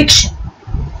an addiction.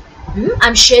 I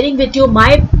am sharing with you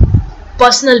my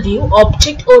personal view.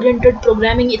 Object oriented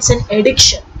programming, it's an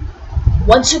addiction.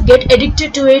 Once you get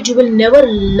addicted to it, you will never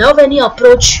love any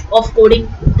approach of coding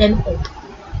than OP.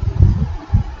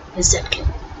 Exactly.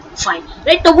 Fine.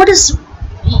 Right now, what is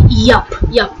yup?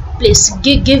 Please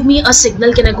give me a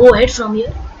signal. Can I go ahead from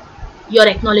here? Your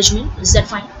acknowledgement. Is that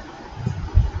fine?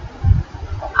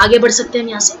 आगे बढ़ सकते हैं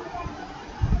यहाँ से?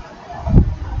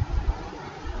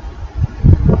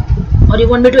 Or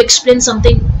you want me to explain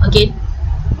something again?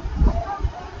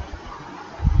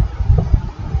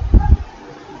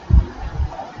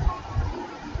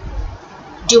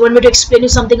 Do you want me to explain you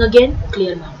something again?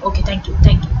 Clear, ma'am. Okay, thank you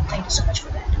so much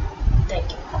for that.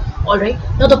 Thank you. Alright,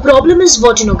 now the problem is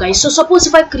what, guys. So suppose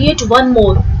if I create one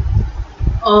more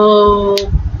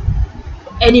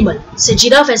animal, say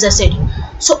giraffe, as I said.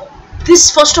 So this,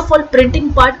 first of all, printing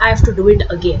part I have to do it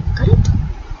again, correct?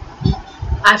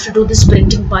 I have to do this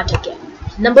printing part again.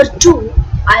 Number 2,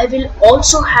 I will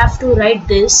also have to write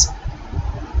this,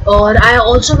 or I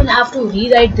also will have to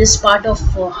rewrite this part of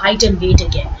height and weight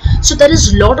again. So there is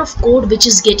a lot of code which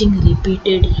is getting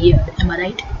repeated here. Am I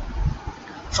right?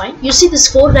 Fine. You see this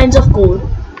 4 lines of code: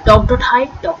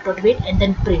 dog.height, dog.weight, and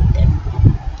then print them.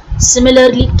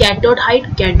 Similarly, cat.height,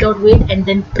 cat.weight, and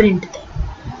then print them.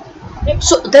 Right?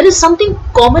 So there is something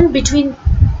common between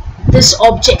these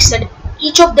objects, that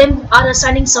each of them are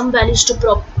assigning some values to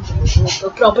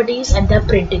properties and they're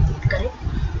printing it, correct?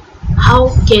 How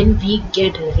can we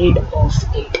get rid of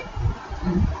it?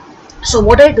 So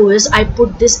what I do is I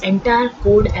put this entire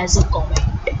code as a comment.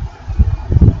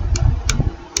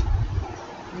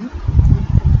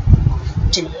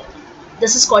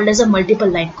 This is called as a multiple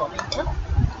line comment.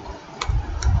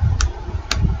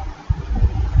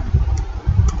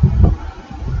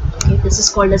 Okay, this is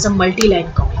called as a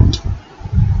multi-line comment.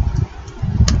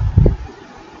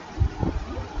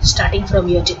 Starting from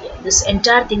here to here, this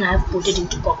entire thing I have put it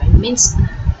into comment, means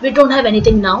we don't have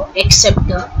anything now except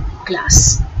the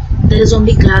class. There is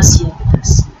only class here with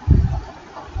us.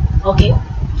 Okay,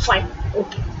 fine.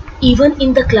 Okay, even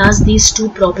in the class, these two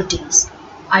properties,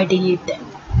 I delete them.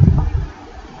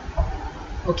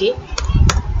 Okay,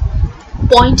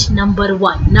 point number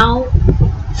 1. Now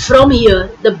from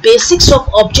here the basics of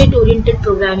object oriented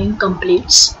programming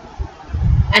completes,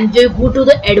 and we go to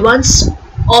the advance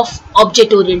of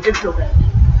object oriented programming.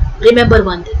 Remember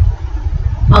one thing,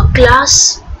 a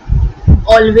class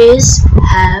always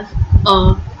have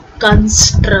a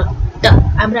constructor.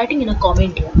 I'm writing in a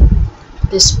comment here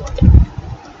this word.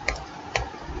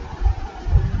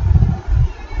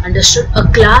 Understood? A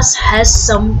class has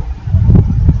some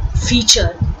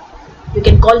feature. You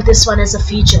can call this one as a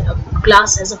feature. A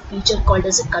class has a feature called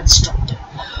as a constructor.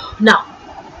 Now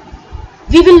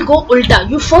we will go ulta.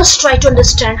 You first try to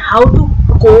understand how to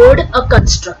code a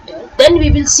constructor, then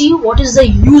we will see what is the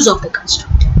use of the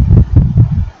constructor,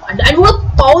 and what a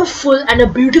powerful and a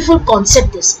beautiful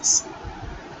concept this is.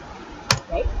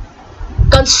 Right?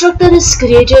 Constructor is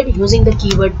created using the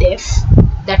keyword def,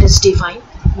 that is defined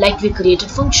like we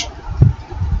created function.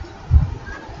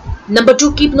 Number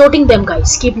 2, keep noting them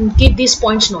guys, keep these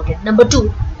points noted. Number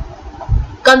 2,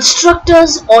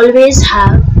 constructors always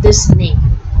have this name,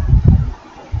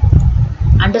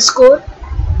 underscore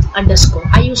underscore.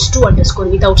 I use 2 underscore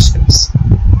without space.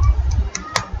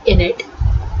 Init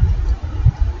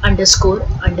underscore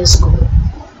underscore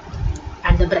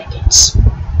and the brackets.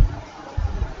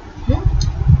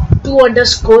 2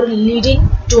 underscore leading,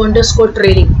 2 underscore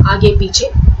trailing, आगे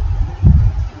पीछे,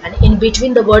 and in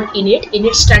between the word init.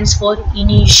 Init stands for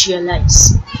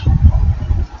initialize.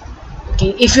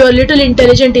 Okay, if you are little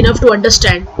intelligent enough to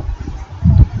understand,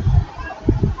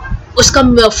 उसका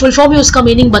full form में उसका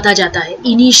meaning बता जाता है,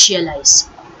 initialise.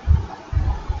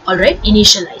 Alright,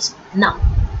 initialise. Now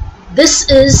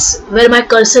this is where my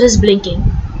cursor is blinking,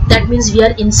 that means we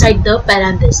are inside the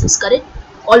parenthesis. Correct?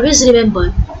 Always remember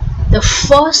the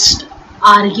first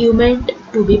argument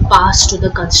to be passed to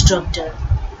the constructor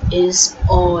is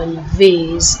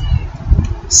always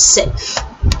self.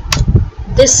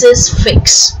 This is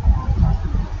fix.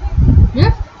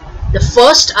 The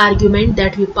first argument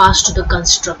that we pass to the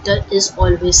constructor is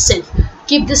always self.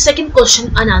 Keep the second question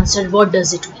unanswered. What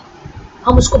does it mean?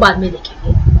 हम उसको बाद में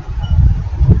देखेंगे.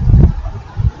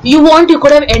 You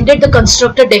could have ended the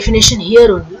constructor definition here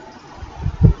only.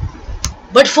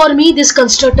 But for me, this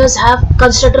constructor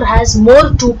has more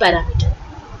 2 parameters.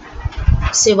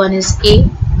 Say one is A,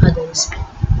 other is B.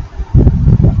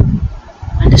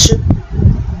 Understood?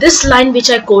 This line which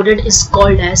I coded is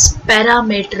called as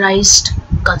parameterized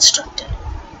constructor.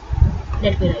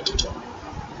 Let me write it here.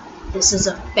 This is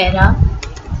a parameterized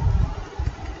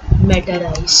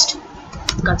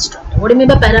constructor. What do you mean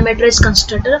by parameterized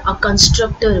constructor? A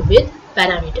constructor with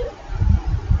parameter.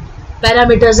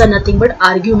 Parameters are nothing but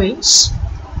arguments,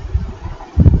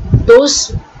 those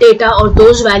data or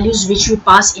those values which we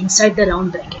pass inside the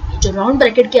round bracket. जो round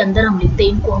bracket के अंदर हम लिखते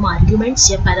हैं, इनको हम arguments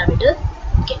या parameter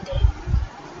कहते हैं.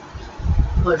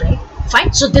 Alright.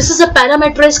 Fine. So this is a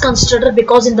parameterized constructor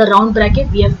because in the round bracket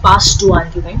we have passed 2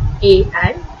 arguments, A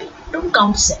and B. Don't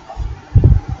count self.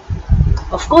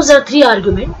 Of course there are 3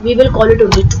 arguments. We will call it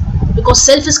only 2 because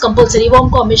self is compulsory. वो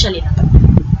हमको हमेशा लेना पड़ता है.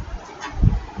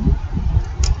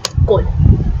 Cool.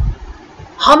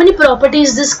 How many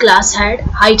properties this class had?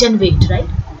 Height and weight, right?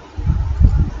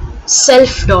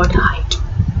 Self dot height.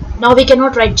 Now we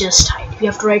cannot write just height.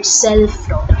 We have to write self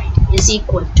dot height is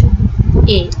equal to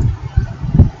A.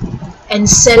 And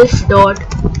self dot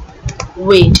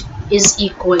weight is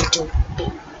equal to B.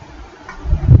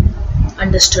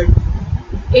 Understood?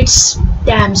 It's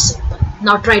damn simple.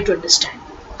 Now try to understand.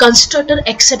 Constructor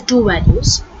accept 2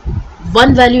 values.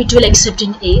 One value it will accept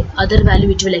in A, other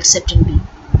value it will accept in B.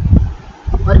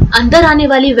 और अंदर आने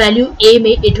वाली value A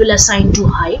में it will assign to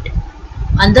height.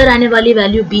 अंदर आने वाली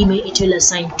value B में it will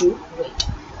assign to weight.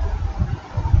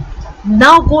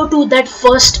 Now go to that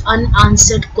first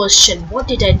unanswered question. What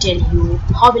did I tell you?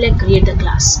 How will I create the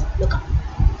class? Look up.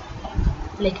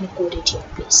 Let me code it here,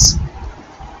 please.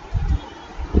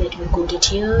 Let me code it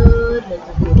here. Let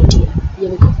me code it here. Here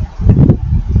we go.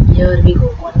 Here we go.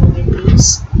 One moment,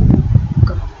 please.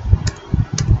 Come on.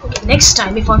 Okay. Next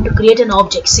time, if I want to create an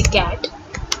object, say cat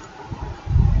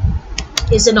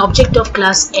is an object of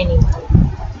class animal.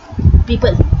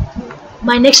 People,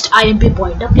 my next IMP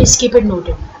pointer, please keep it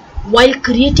noted. while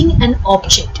creating an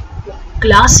object,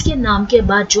 class के नाम के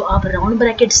बाद जो आप round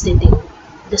brackets देते हो,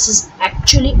 this is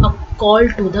actually a call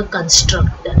to the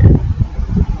constructor.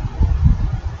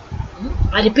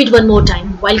 I repeat one more time.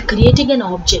 While creating an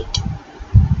object,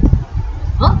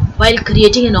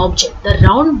 the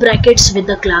round brackets with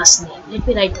the class name. Let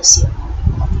me write this here.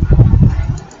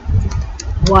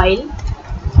 While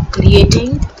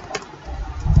creating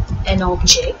an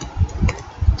object,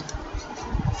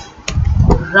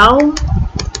 round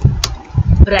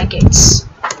brackets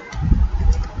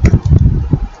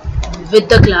with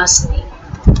the class name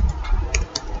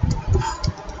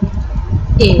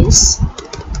is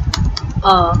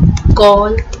a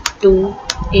call to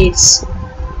its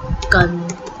constructor.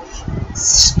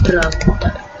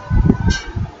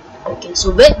 Okay,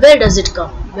 so where does it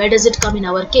come? Where does it come in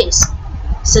our case?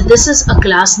 So this is a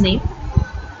class name,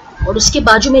 और उसके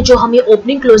बाजू में जो हम ये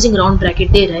opening closing round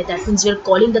bracket दे रहे हैं, that means we are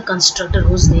calling the constructor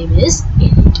whose name is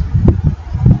init.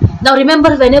 Now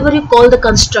remember, whenever you call the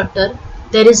constructor,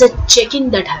 there is a checking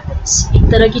that happens. एक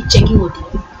तरह की checking होती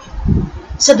है.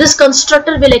 So this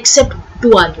constructor will accept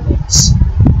 2 arguments,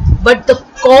 but the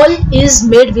call is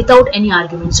made without any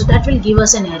argument, so that will give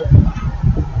us an error.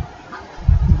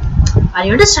 Are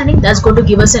you understanding? That's going to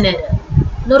give us an error.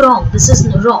 No, wrong. This is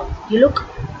wrong. You look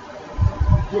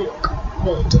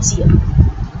where it is here.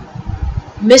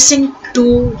 Missing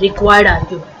 2 required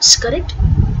arguments. Correct?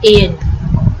 A and B.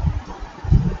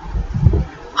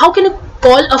 How can you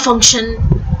call a function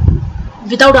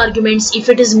without arguments if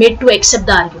it is made to accept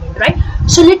the argument, right?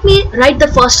 So let me write the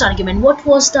first argument. What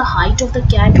was the height of the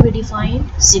cat we defined?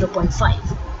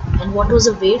 0.5. And what was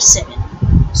the weight? 7.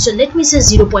 So let me say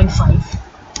 0.5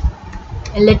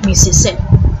 and let me say 7.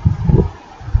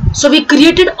 So we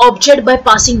created object by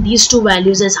passing these 2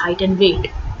 values as height and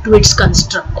weight to its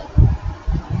constructor.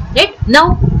 Right?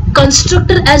 Now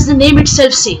constructor, as the name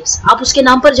itself says, आप उसके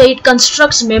नाम पर जाइए, it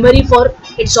constructs memory for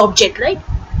its object, right?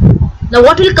 Now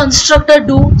what will constructor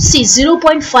do? See,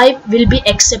 0.5 will be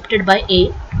accepted by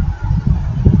A,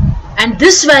 and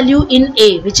this value in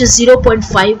A, which is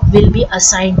 0.5, will be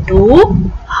assigned to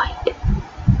height.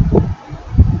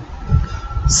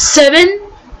 7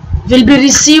 will be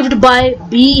received by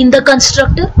B in the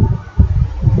constructor,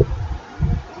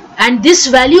 and this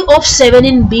value of 7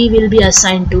 in B will be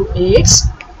assigned to its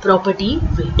property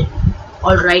weight.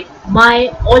 Alright, my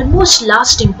almost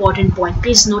last important point,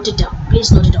 please note it down.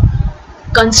 Please note it down.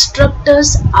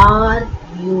 Constructors are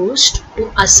used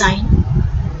to assign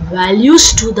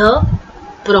values to the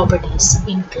properties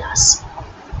in class.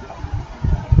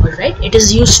 Alright, it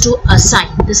is used to assign.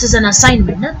 This is an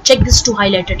assignment. Na? Check these 2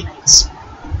 highlighted lines.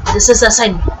 This is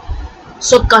assignment.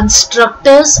 So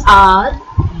constructors are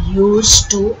used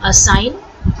to assign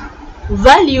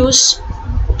values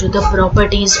to the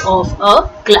properties of a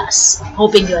class.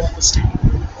 Hoping you understand.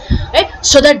 Right?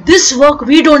 So that this work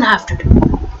we don't have to do.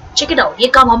 Check it out. ये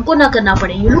काम हमको ना करना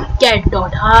पड़े. You look,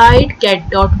 cat.height,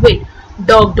 cat.weight,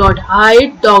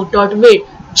 dog.height, dog.weight,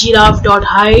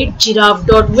 giraffe.height,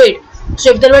 giraffe.weight.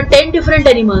 So if there were 10 different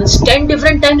animals, 10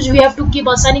 different times we have to keep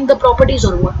assigning the properties,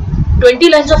 or what? 20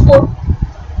 lines of code.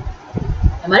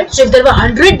 Am I right? So if there were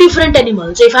 100 different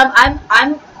animals, so if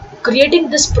I'm creating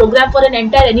this program for an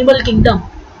entire animal kingdom,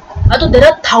 so there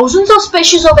are thousands of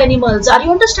species of animals. Are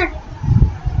you understanding?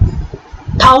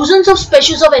 Thousands of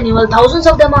species of animals. Thousands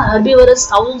of them are herbivorous.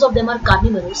 Thousands of them are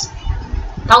carnivorous.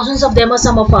 Thousands of them are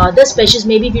some of our other species.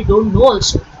 Maybe we don't know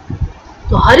also.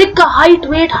 तो हर एक का height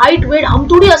weight हम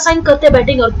थोड़ी assign करते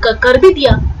बैठेंगे, और कर भी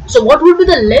दिया. So what would be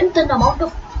the length and amount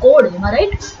of code? Am I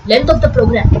right? Length of the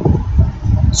program.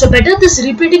 So better this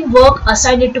repeating work,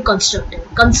 assign it to constructor.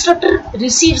 Constructor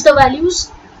receives the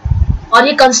values, और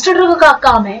ये constructor का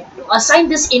काम है to assign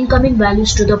this incoming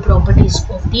values to the properties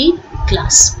of the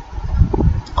class.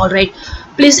 Alright,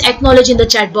 please acknowledge in the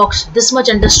chat box this much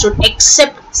understood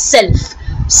except self.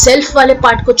 Self वाले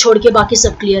part को छोड़ के बाकी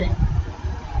सब clear है.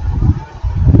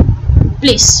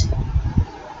 Please,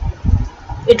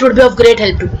 it would be of great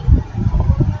help to me.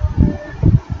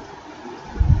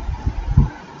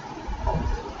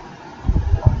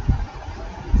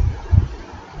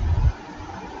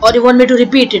 Or you want me to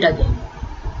repeat it again?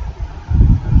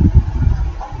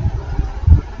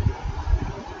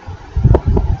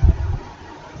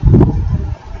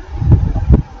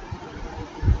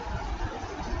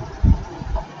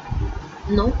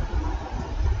 No?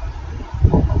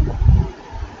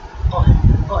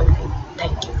 Alright,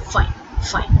 thank you. Fine.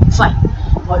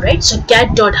 Alright, so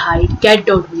cat.height,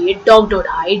 cat.weight,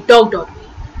 dog.height, dog.weight.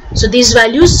 So these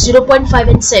values 0.5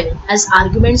 and 7 as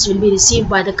arguments will be received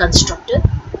by the constructor,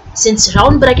 since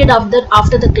round bracket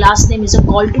after the class name is a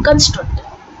call to constructor.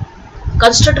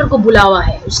 Constructor को बुलावा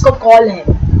है, उसको call है.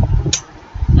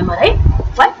 Am I right?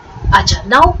 Fine. अच्छा,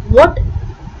 now what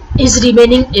is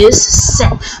remaining is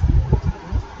self.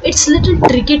 It's little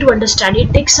tricky to understand.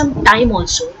 It takes some time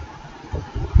also.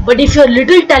 But if you're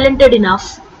little talented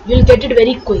enough, you'll get it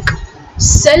very quick.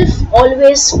 Self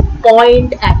always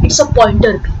point at. It's a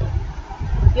pointer.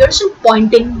 You understand?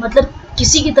 Pointing मतलब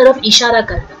किसी की तरफ इशारा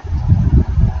करना.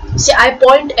 Say I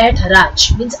point at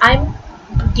Raj means I'm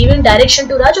giving direction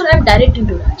to Raj or I'm directing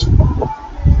to Raj.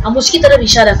 हम उसकी तरफ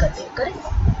इशारा करते हैं, correct?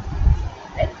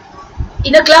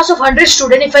 In a class of 100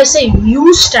 students, if I say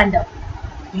you stand up,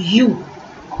 you.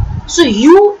 So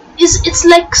you is, it's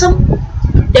like some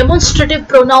demonstrative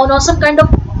pronoun or some kind of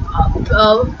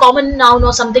common noun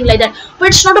or something like that. But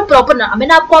it's not a proper noun.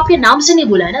 मैंने आपको आपके नाम से नहीं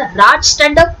बुलाया ना. Raj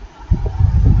stand up.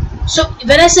 So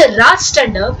when I say Raj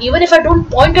stand up, even if I don't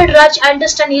point at Raj, I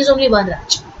understand he is only one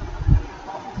Raj.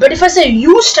 But if I say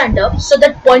you stand up, so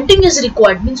that pointing is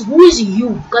required, means who is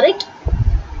you, correct?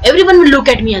 Everyone will look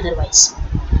at me otherwise.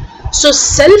 So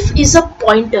self is a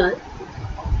pointer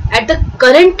at the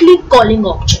currently calling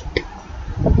object.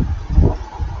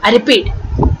 I repeat,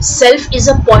 self is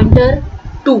a pointer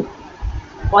to,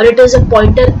 or it is a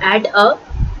pointer at a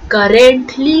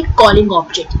currently calling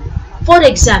object. For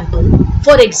example,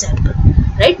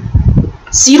 right?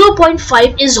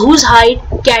 0.5 is whose height?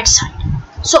 Cat's height.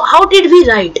 So how did we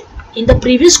write in the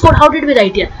previous code? How did we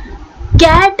write here?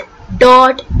 Cat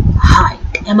dot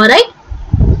height. Am I right?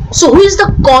 So who is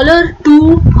the caller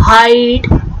to height?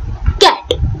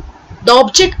 Cat. The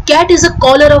object cat is the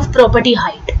caller of property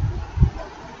height.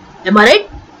 Am I right?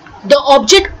 The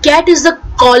object cat is the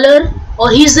caller or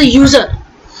he is the user.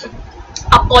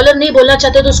 आप caller नहीं बोलना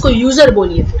चाहते तो उसको user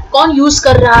बोलिए. फिर कौन use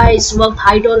कर रहा है इस वक्त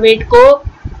height और weight को?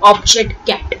 Object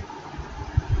cat.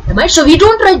 Am I right? So we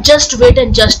don't write just weight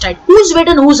and just height. Whose weight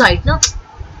and whose height? No.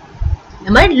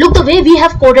 Am I right? Look the way we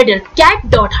have coded it. Cat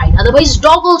dot height. Otherwise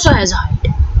dog also has a height.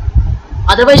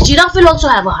 Otherwise giraffe will also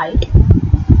have a height.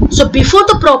 So before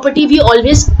the property we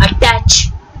always attach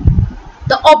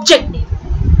the object name.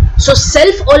 So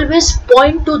self always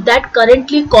point to that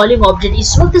currently calling object.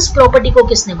 इस वक्त इस property को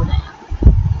किसने बुलाया?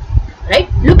 Right?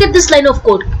 Look at this line of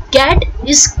code. Cat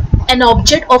is an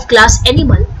object of class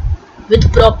animal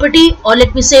with property, or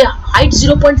let me say height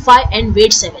 0.5 and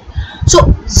weight 7. So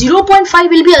 0.5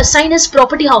 will be assigned as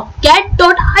property how? Cat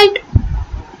dot height.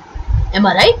 Am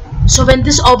I right? So when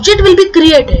this object will be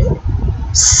created,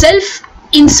 self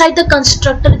inside the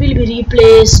constructor will be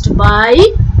replaced by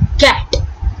cat.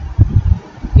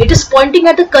 It is pointing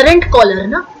at the current caller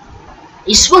ना.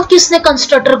 इस वक्त किसने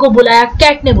constructor को बुलाया?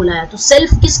 Cat ने बुलाया. तो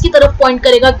self किसकी तरफ पॉइंट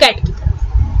करेगा? कैट की तरफ.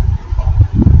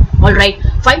 All right,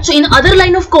 fine. So in other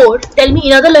line of code, tell me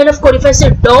in other line of code, if I say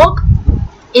dog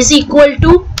is equal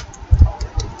to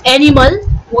animal,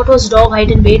 what was dog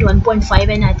height and weight? 1.5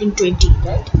 and I think 20,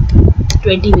 right?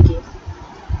 20 we gave.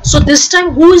 So this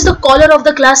time who is the caller of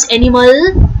the class animal?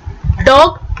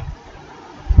 Dog.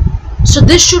 So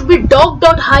this should be dog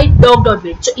dot height, dog dot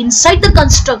weight. So inside the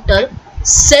constructor,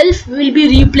 self will be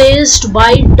replaced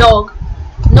by dog,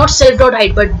 not self dot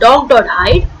height but dog dot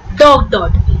height, dog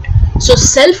dot weight. So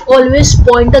self always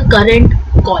point the current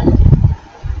caller.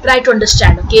 Try to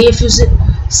understand. Okay, if you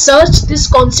search this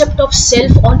concept of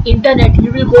self on internet,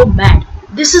 you will go mad.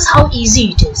 This is how easy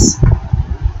it is.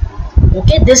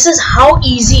 Okay, this is how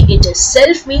easy it is.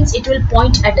 Self means it will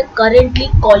point at a currently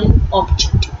calling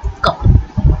object. Come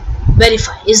on,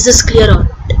 verify. Is this clear or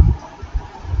not?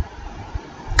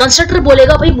 Constructor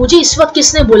बोलेगा भाई मुझे इस वक्त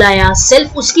किसने बुलाया?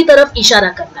 Self उसकी तरफ इशारा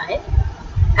करता है.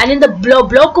 And in the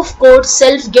block of code,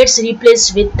 self gets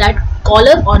replaced with that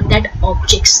caller or that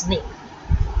object's name.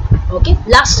 Okay,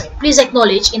 last time please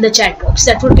acknowledge in the chat box.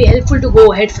 That would be helpful to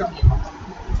go ahead from here.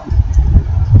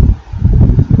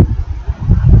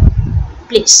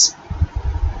 Please.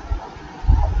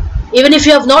 Even if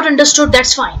you have not understood,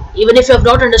 that's fine. Even if you have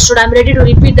not understood, I'm ready to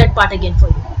repeat that part again for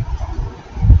you.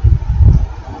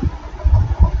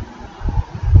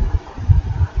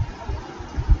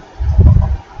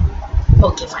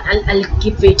 Okay, fine. I'll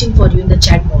keep waiting for you in the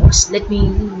chat box. Let me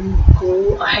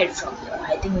go ahead from here.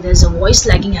 I think there's a voice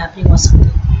lagging happening or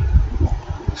something.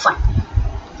 Fine.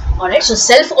 Alright, so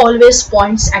self always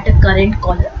points at a current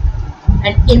caller.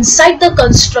 And inside the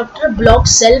constructor block,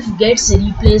 self gets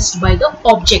replaced by the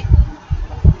object.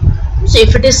 So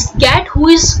if it is cat, who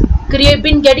is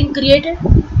been getting created?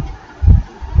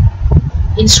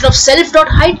 Instead of self dot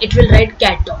height, it will write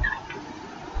cat dot height.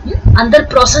 अंदर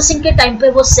processing के time पे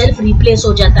वो self replace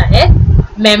हो जाता है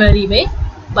memory में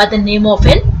by the name of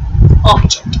an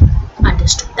object.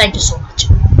 Understood. Thank you so much.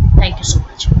 Thank you so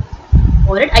much.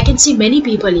 Alright, I can see many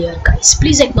people here guys.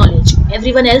 Please acknowledge.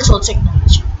 Everyone else also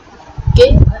acknowledge.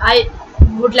 Okay, I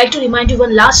would like to remind you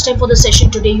one last time for the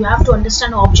session today. You have to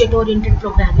understand object-oriented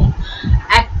programming.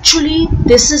 Actually,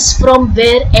 this is from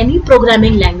where any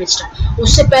programming language starts.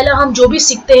 उससे पहले हम जो भी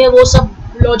सीखते हैं वो सब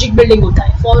logic building होता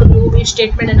है, for loop, if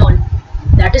statement and all.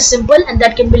 That is simple and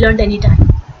that can be learned anytime.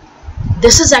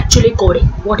 This is actually coding.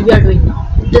 What we are doing now.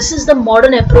 This is the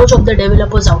modern approach of the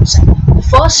developers outside.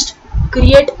 First,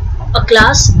 create a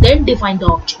class, then define the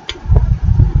object.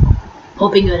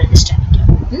 Hoping you are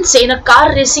understanding. Say in a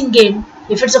car racing game,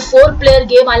 if it's a 4-player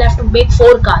game, I'll have to make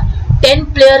 4 cars.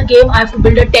 10-player game, I have to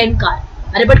build a 10 car.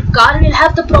 But car will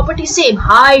have the property same,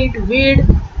 height, width.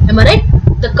 Am I right?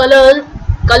 The color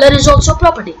is also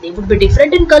property. They would be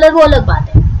different in color. वो अलग बात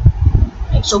है.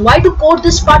 Right? So why to code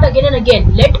this part again and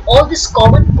again? Let all this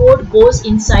common code goes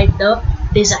inside the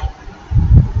design.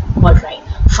 All right,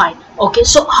 fine. Okay,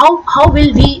 so how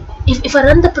will we? If I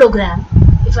run the program,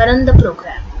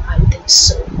 I think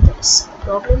so. There's some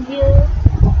problem here.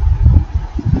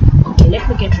 Okay, let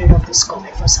me get rid of this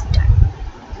comment for some time.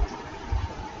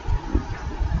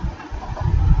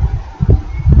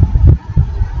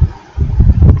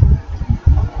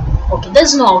 Okay,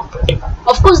 there's no output.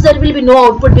 Of course, there will be no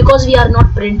output because we are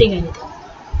not printing anything.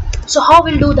 So how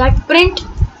we'll do that? Print.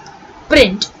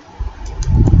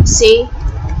 Say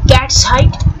cat's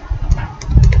height.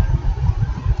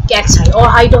 Or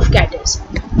height of cat is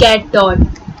cat dot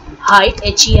height,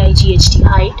 height,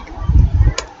 height,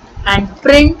 and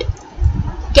print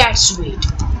cat's weight.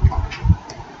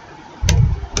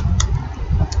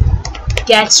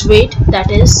 Cat's weight,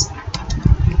 that is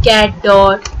cat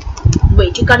dot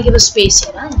weight. You can't give a space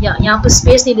here. Yeah, यहाँ पे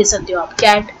space नहीं दे सकते हो आप.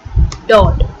 Cat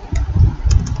dot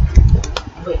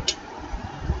weight.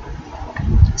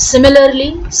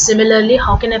 Similarly,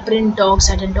 how can I print dog's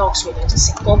height and dog's weight? I just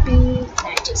say copy,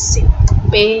 I just say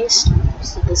paste.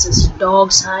 So this is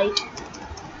dog's height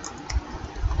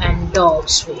and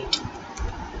dog's weight.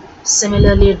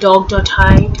 Similarly, dog dot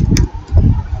height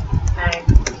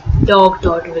and dog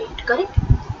dot weight. Correct?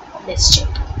 Let's check.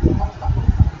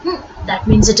 That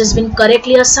means it has been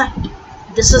correctly assigned.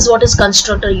 This is what is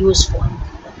constructor used for.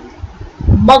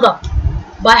 Mug up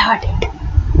by heart it.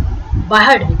 By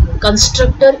heart it.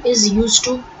 Constructor is used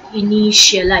to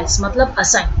initialize, matlab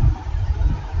assign.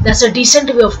 That's a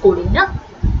decent way of coding, na?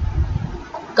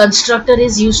 Constructor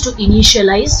is used to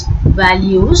initialize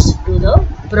values to the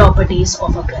properties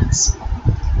of a class.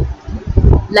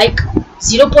 Like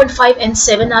 0.5 and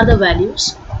 7 are the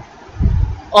values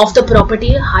of the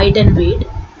property height and weight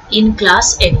in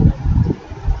class animal.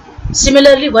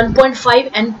 Similarly, 1.5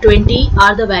 and 20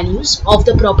 are the values of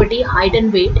the property height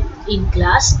and weight in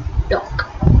class dog.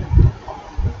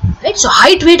 Right? So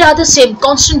height, weight are the same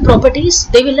constant properties.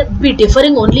 They will be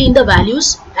differing only in the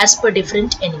values as per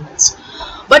different animals.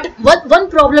 But one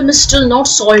problem is still not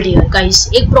solved here, guys.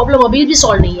 एक problem अभी भी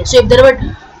solved नहीं है. So if there were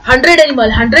 100 animal,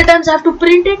 100 times I have to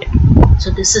print it. So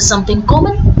this is something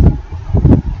common.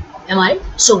 Am I right?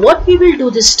 So what we will do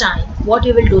this time?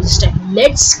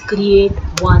 Let's create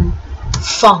one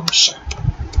function.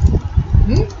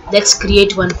 Let's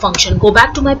create one function. Go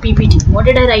back to my PPT. What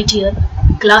did I write here?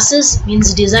 Classes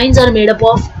means designs are made up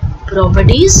of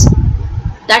properties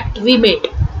that we made.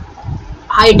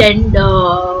 Height and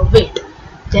weight.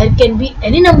 There can be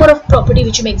any number of property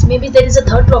which makes. Maybe there is a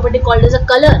third property called as a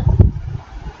color.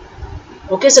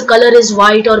 Okay, so color is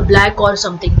white or black or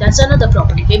something. That's another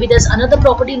property. Maybe there's another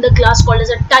property in the class called as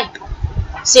a type.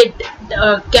 Say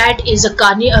cat is a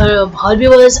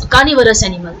carnivorous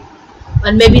animal,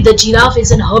 and maybe the giraffe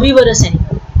is an herbivorous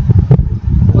animal.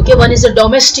 Okay, one is a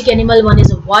domestic animal, one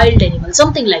is a wild animal,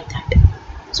 something like that.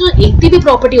 So एक भी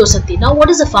property हो सकती है. Now what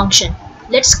is a function?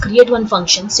 Let's create one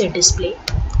function. Say display.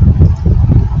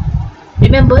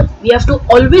 Remember, we have to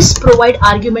always provide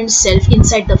argument self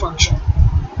inside the function.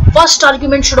 First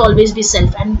argument should always be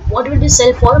self, and what will be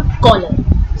self for caller?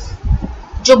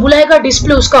 जो बुलाएगा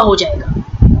display उसका हो जाएगा.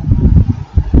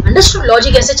 Understood?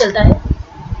 Logic ऐसे चलता है.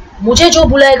 मुझे जो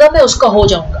बुलाएगा मैं उसका हो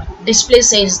जाऊंगा. Display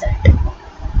says that.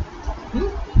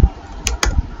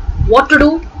 What to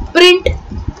do? Print.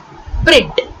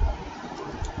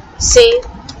 Say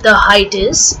the height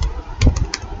is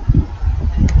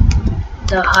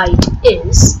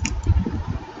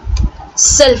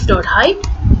self.height,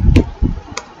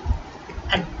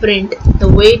 and print the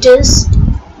weight is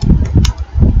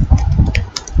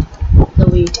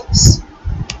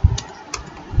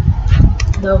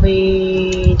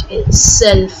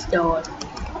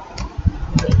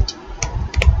self.weight.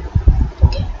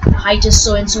 Okay, height is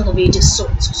so and so, the weight is so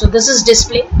and so. So this is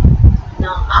display.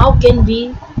 Now how can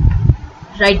we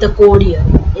write the code here?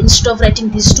 Instead of writing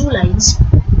these two lines,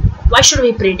 why should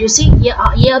we print? You see,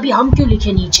 ये अभी हम क्यों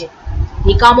लिखे नीचे?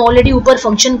 ये काम already ऊपर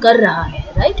function कर रहा है,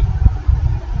 right?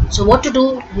 So what to do?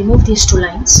 Remove these two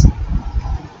lines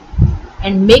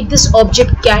and make this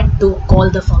object cat to call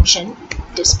the function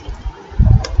display.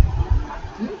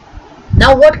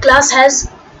 Now what class has?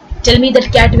 Tell me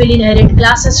that cat will inherit.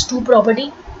 Class has two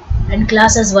property and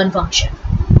class has one function.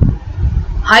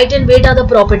 Height and weight are the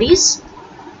properties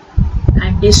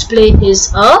and display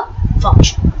is a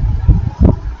function.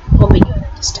 Hoping you are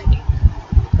understanding.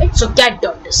 Right? So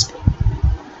cat.display.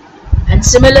 And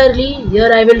similarly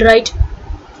here I will write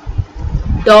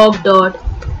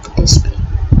dog.display.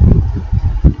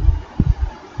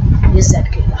 Is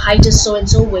that clear? The height is so and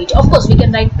so, weight. Of course we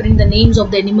can print the names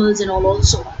of the animals and all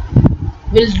also.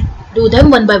 We'll do them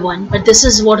one by one, but this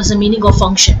is what is the meaning of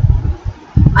function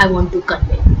I want to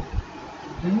convey.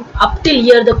 Up till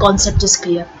here the concept is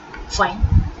clear. Fine.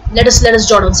 Let us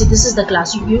jot on. See, this is the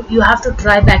class. You have to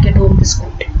try back at home this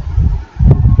code.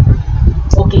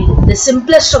 Okay, the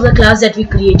simplest of the class that we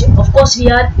created. Of course we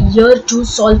are here to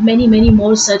solve many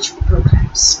more such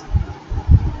programs.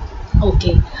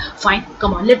 Okay, fine.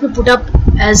 Come on, let me put up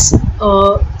as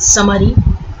a summary,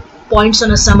 points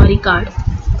on a summary card.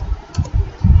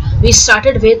 We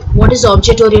started with what is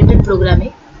object-oriented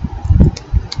programming.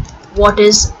 What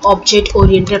is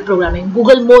object-oriented programming?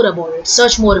 Google more about it.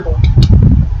 Search more about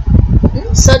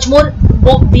it. Search more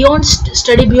beyond,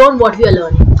 study beyond what we are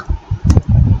learning.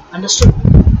 Understood?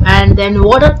 And then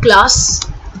what are class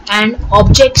and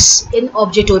objects in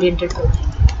object-oriented programming?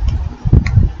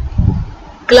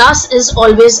 Class is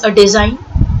always a design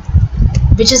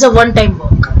which is a one-time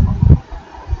work.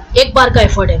 एक बार का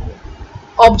effort है.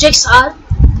 Objects are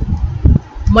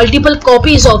multiple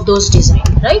copies of those design,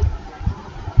 right?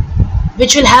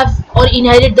 Which will have or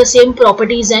inherit the same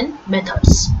properties and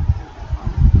methods.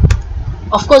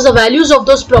 Of course, the values of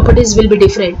those properties will be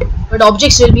different, but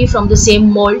objects will be from the same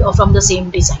mold or from the same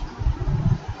design.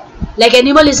 Like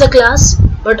animal is a class,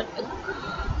 but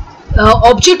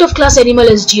object of class animal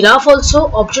is giraffe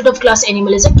also. Object of class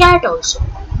animal is a cat also.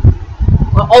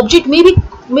 Or object maybe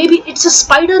it's a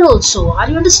spider also. Are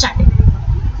you understanding?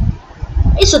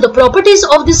 So the properties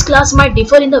of this class might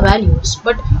differ in the values,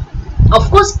 but of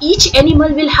course each animal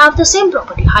will have the same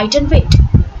property, height and weight,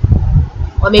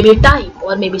 or maybe type,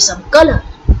 or maybe some color,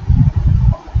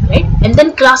 right? And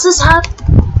then class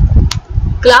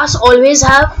always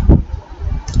have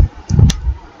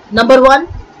number one,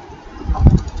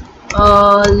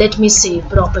 let me say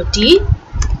property,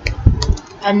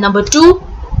 and number two,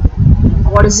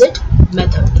 what is it?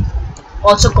 Method,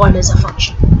 also called as a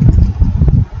function.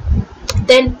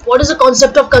 Then what is the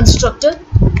concept of constructor?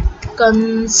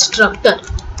 Constructor.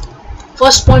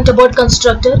 First point about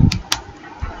constructor,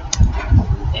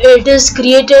 it is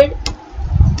created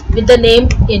with the name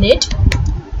in it.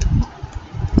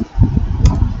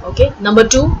 Okay. Number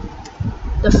two,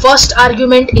 the first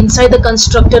argument inside the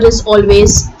constructor is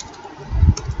always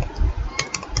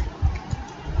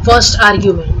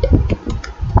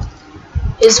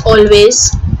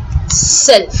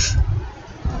self.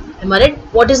 Am I right?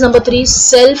 What is number three?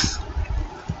 Self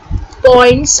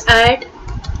points at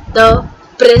the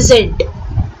present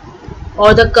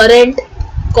or the current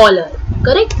caller.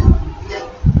 Correct?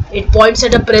 It points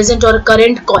at a present or a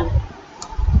current caller.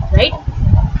 Right?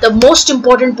 The most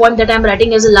important point that I am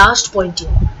writing as a last point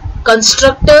here.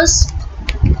 Constructors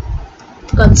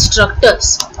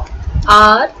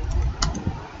are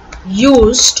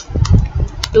used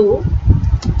to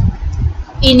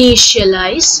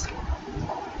initialize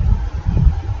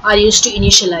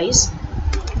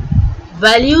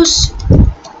values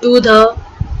to the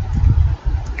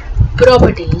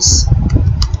properties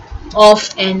of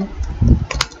an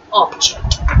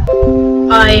object.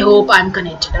 I hope I'm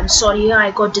connected. I'm sorry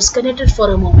I got disconnected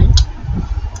for a moment,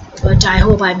 but I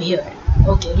hope I'm here.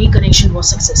 Okay, reconnection was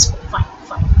successful. Fine.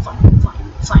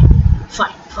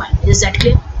 Is that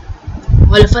clear?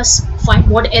 All of us? Fine.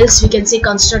 What else we can say?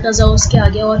 Constructors are uske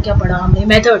aage aur kya padha humne?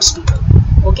 Methods people.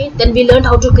 Okay, then we learned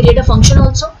how to create a function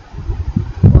also.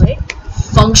 Alright,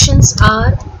 functions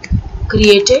are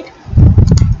created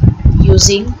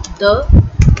using the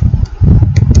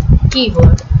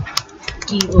keyword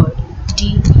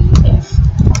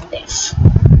def.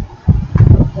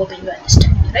 Hoping you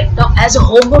understand. Right, now as a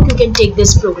homework you can take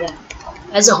this program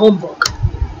as a homework.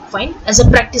 Fine. As a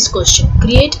practice question,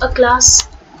 create a class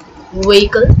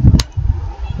vehicle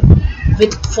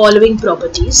with following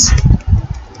properties.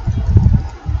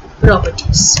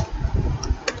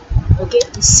 Okay,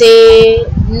 say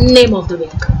name of the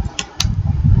vehicle.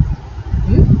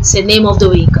 Say name of the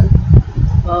vehicle.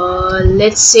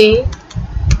 Let's say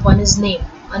one is name,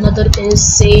 another is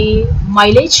say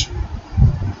mileage,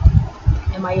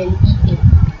 MILEA,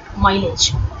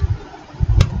 mileage.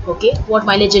 Okay, what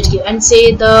mileage it gives, and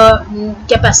say the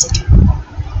capacity.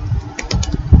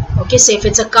 Okay, say if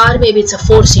it's a car, maybe it's a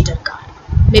 4-seater car,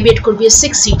 maybe it could be a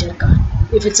 6-seater car.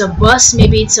 If it's a bus,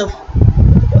 maybe it's a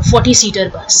 40-seater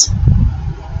bus.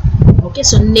 Okay,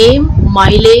 so name,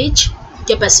 mileage,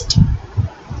 capacity.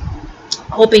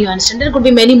 Hoping you understand. There could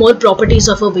be many more properties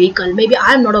of a vehicle, maybe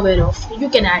I am not aware of, you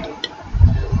can add it.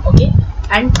 Okay,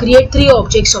 and create 3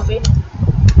 objects of it.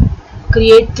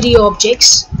 Create 3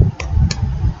 objects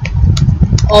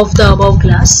of the above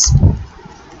class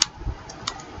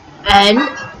and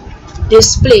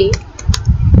display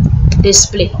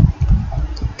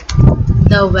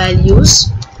the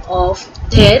values of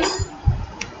their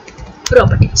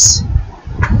properties.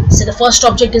 So the first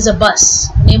object is a bus,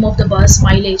 name of the bus,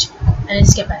 mileage and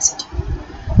its capacity.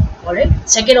 Alright,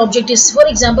 second object is, for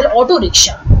example, auto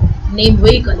rickshaw, name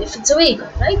vehicle if it's a vehicle,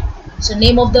 right? So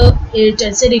name of the,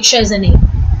 say rickshaw is a name,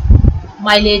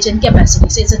 mileage and capacity,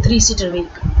 say it's a 3-seater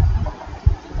vehicle.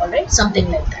 Alright, something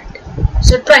like that.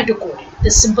 So try to code it,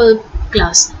 this simple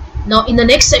class. Now in the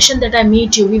next session that I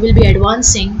meet you, we will be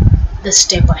advancing the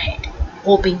step ahead.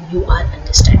 Hoping you are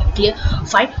understanding. Clear?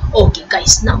 Fine. Okay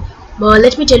guys, now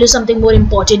let me tell you something more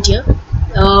important here.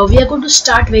 We are going to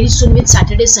start very soon with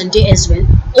Saturday, Sunday as well.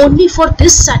 Only for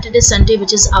this Saturday, Sunday,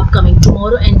 which is upcoming,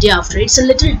 tomorrow and day after, it's a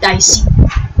little dicey.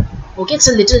 Okay, it's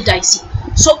a little dicey.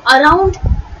 So around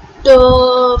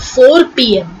 4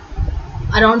 p.m.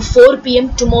 around 4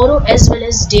 p.m. tomorrow as well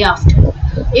as day after,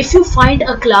 if you find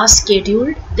a class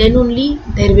scheduled, then only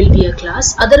there will be a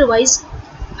class. Otherwise,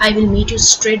 I will meet you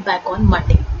straight back on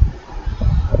Monday.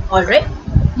 Alright,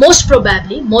 most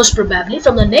probably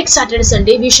from the next Saturday,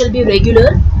 Sunday, we shall be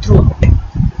regular throughout.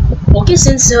 Okay,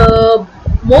 since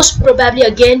most probably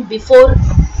again before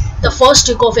the first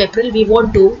week of April, we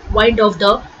want to wind off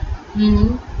the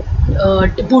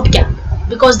boot camp,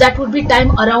 because that would be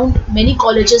time around many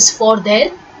colleges for their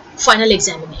final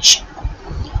examination.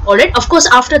 Alright, of course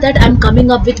after that I'm coming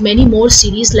up with many more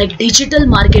series like digital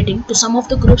marketing. To some of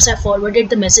the groups I forwarded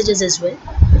the messages as well.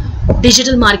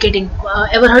 Digital marketing,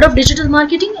 ever heard of digital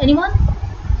marketing? Anyone?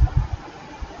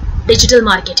 Digital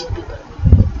marketing people.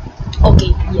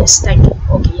 Okay, yes, thank you.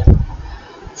 Okay, yeah,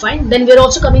 fine. Then we're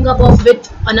also coming up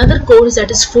with another course, that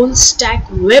is full stack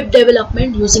web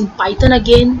development using Python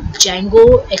again,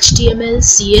 Django, HTML,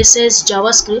 CSS,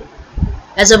 JavaScript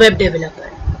as a web developer.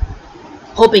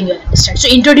 Hoping you understand. So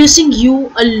introducing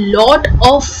you a lot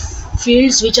of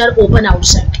fields which are open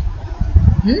outside.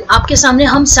 आपके सामने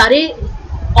हम सारे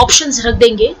options रख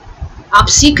देंगे, आप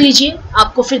सीख लीजिए,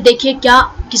 आपको फिर देखिए क्या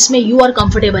किसमें you are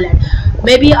comfortable at.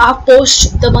 Maybe आप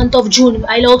post the month of June,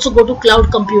 I'll also go to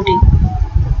cloud computing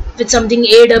with something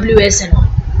AWS and all.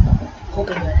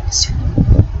 Hoping you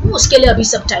understand. उसके लिए अभी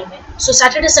सब टाइम है. So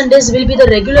Saturday Sundays will be the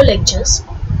regular lectures,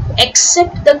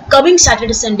 except the coming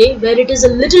Saturday Sunday where it is a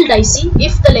little dicey.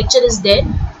 If the lecture is there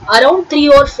around 3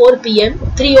 or 4 p.m.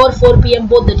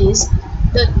 both the days,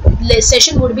 the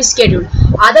session would be scheduled.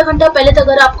 आधा घंटा पहले तक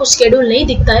अगर आपको schedule नहीं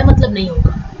दिखता है मतलब नहीं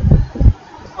होगा.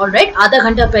 Alright, आधा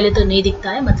घंटा पहले तक नहीं दिखता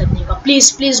है मतलब नहीं होगा.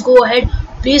 Please go ahead.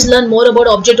 Please learn more about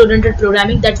object-oriented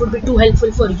programming. That would be too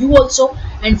helpful for you also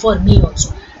and for me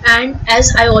also. And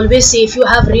as I always say, if you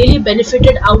have really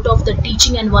benefited out of the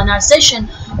teaching and 1 hour session,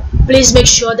 please make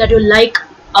sure that you like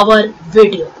our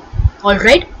video.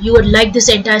 Alright, you would like this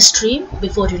entire stream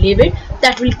before you leave it.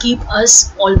 That will keep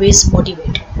us always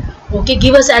motivated. Okay,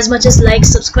 give us as much as likes,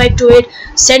 subscribe to it,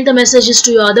 send the messages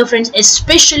to your other friends,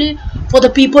 especially for the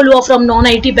people who are from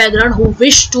non-IT background who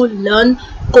wish to learn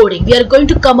coding. We are going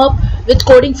to come up with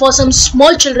coding for some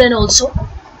small children also.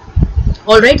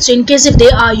 Alright, so in case if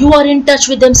you are in touch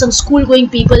with them, some school going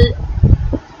people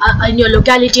in your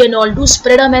locality and all, do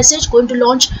spread a message. Going to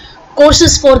launch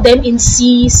courses for them in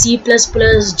C, C++,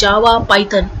 Java,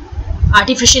 Python,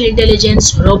 artificial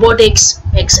intelligence, robotics,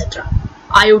 etc.,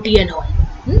 IoT and all.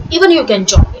 Even you can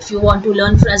join if you want to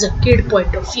learn as a kid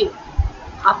point of view.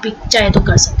 आप चाहे तो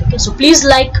कर सकते. Okay, so please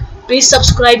like, please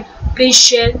subscribe, please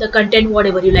share the content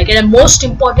whatever you like, and most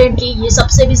importantly, ये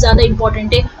सबसे भी ज़्यादा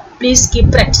important है, please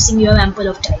keep practicing. You have ample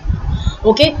of time.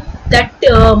 Okay, that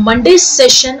Monday's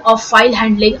session of file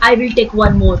handling I will take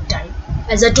one more time.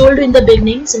 As I told you in the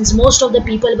beginning, since most of the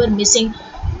people were missing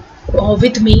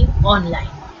with me online.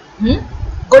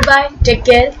 Goodbye, take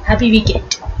care, happy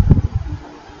weekend.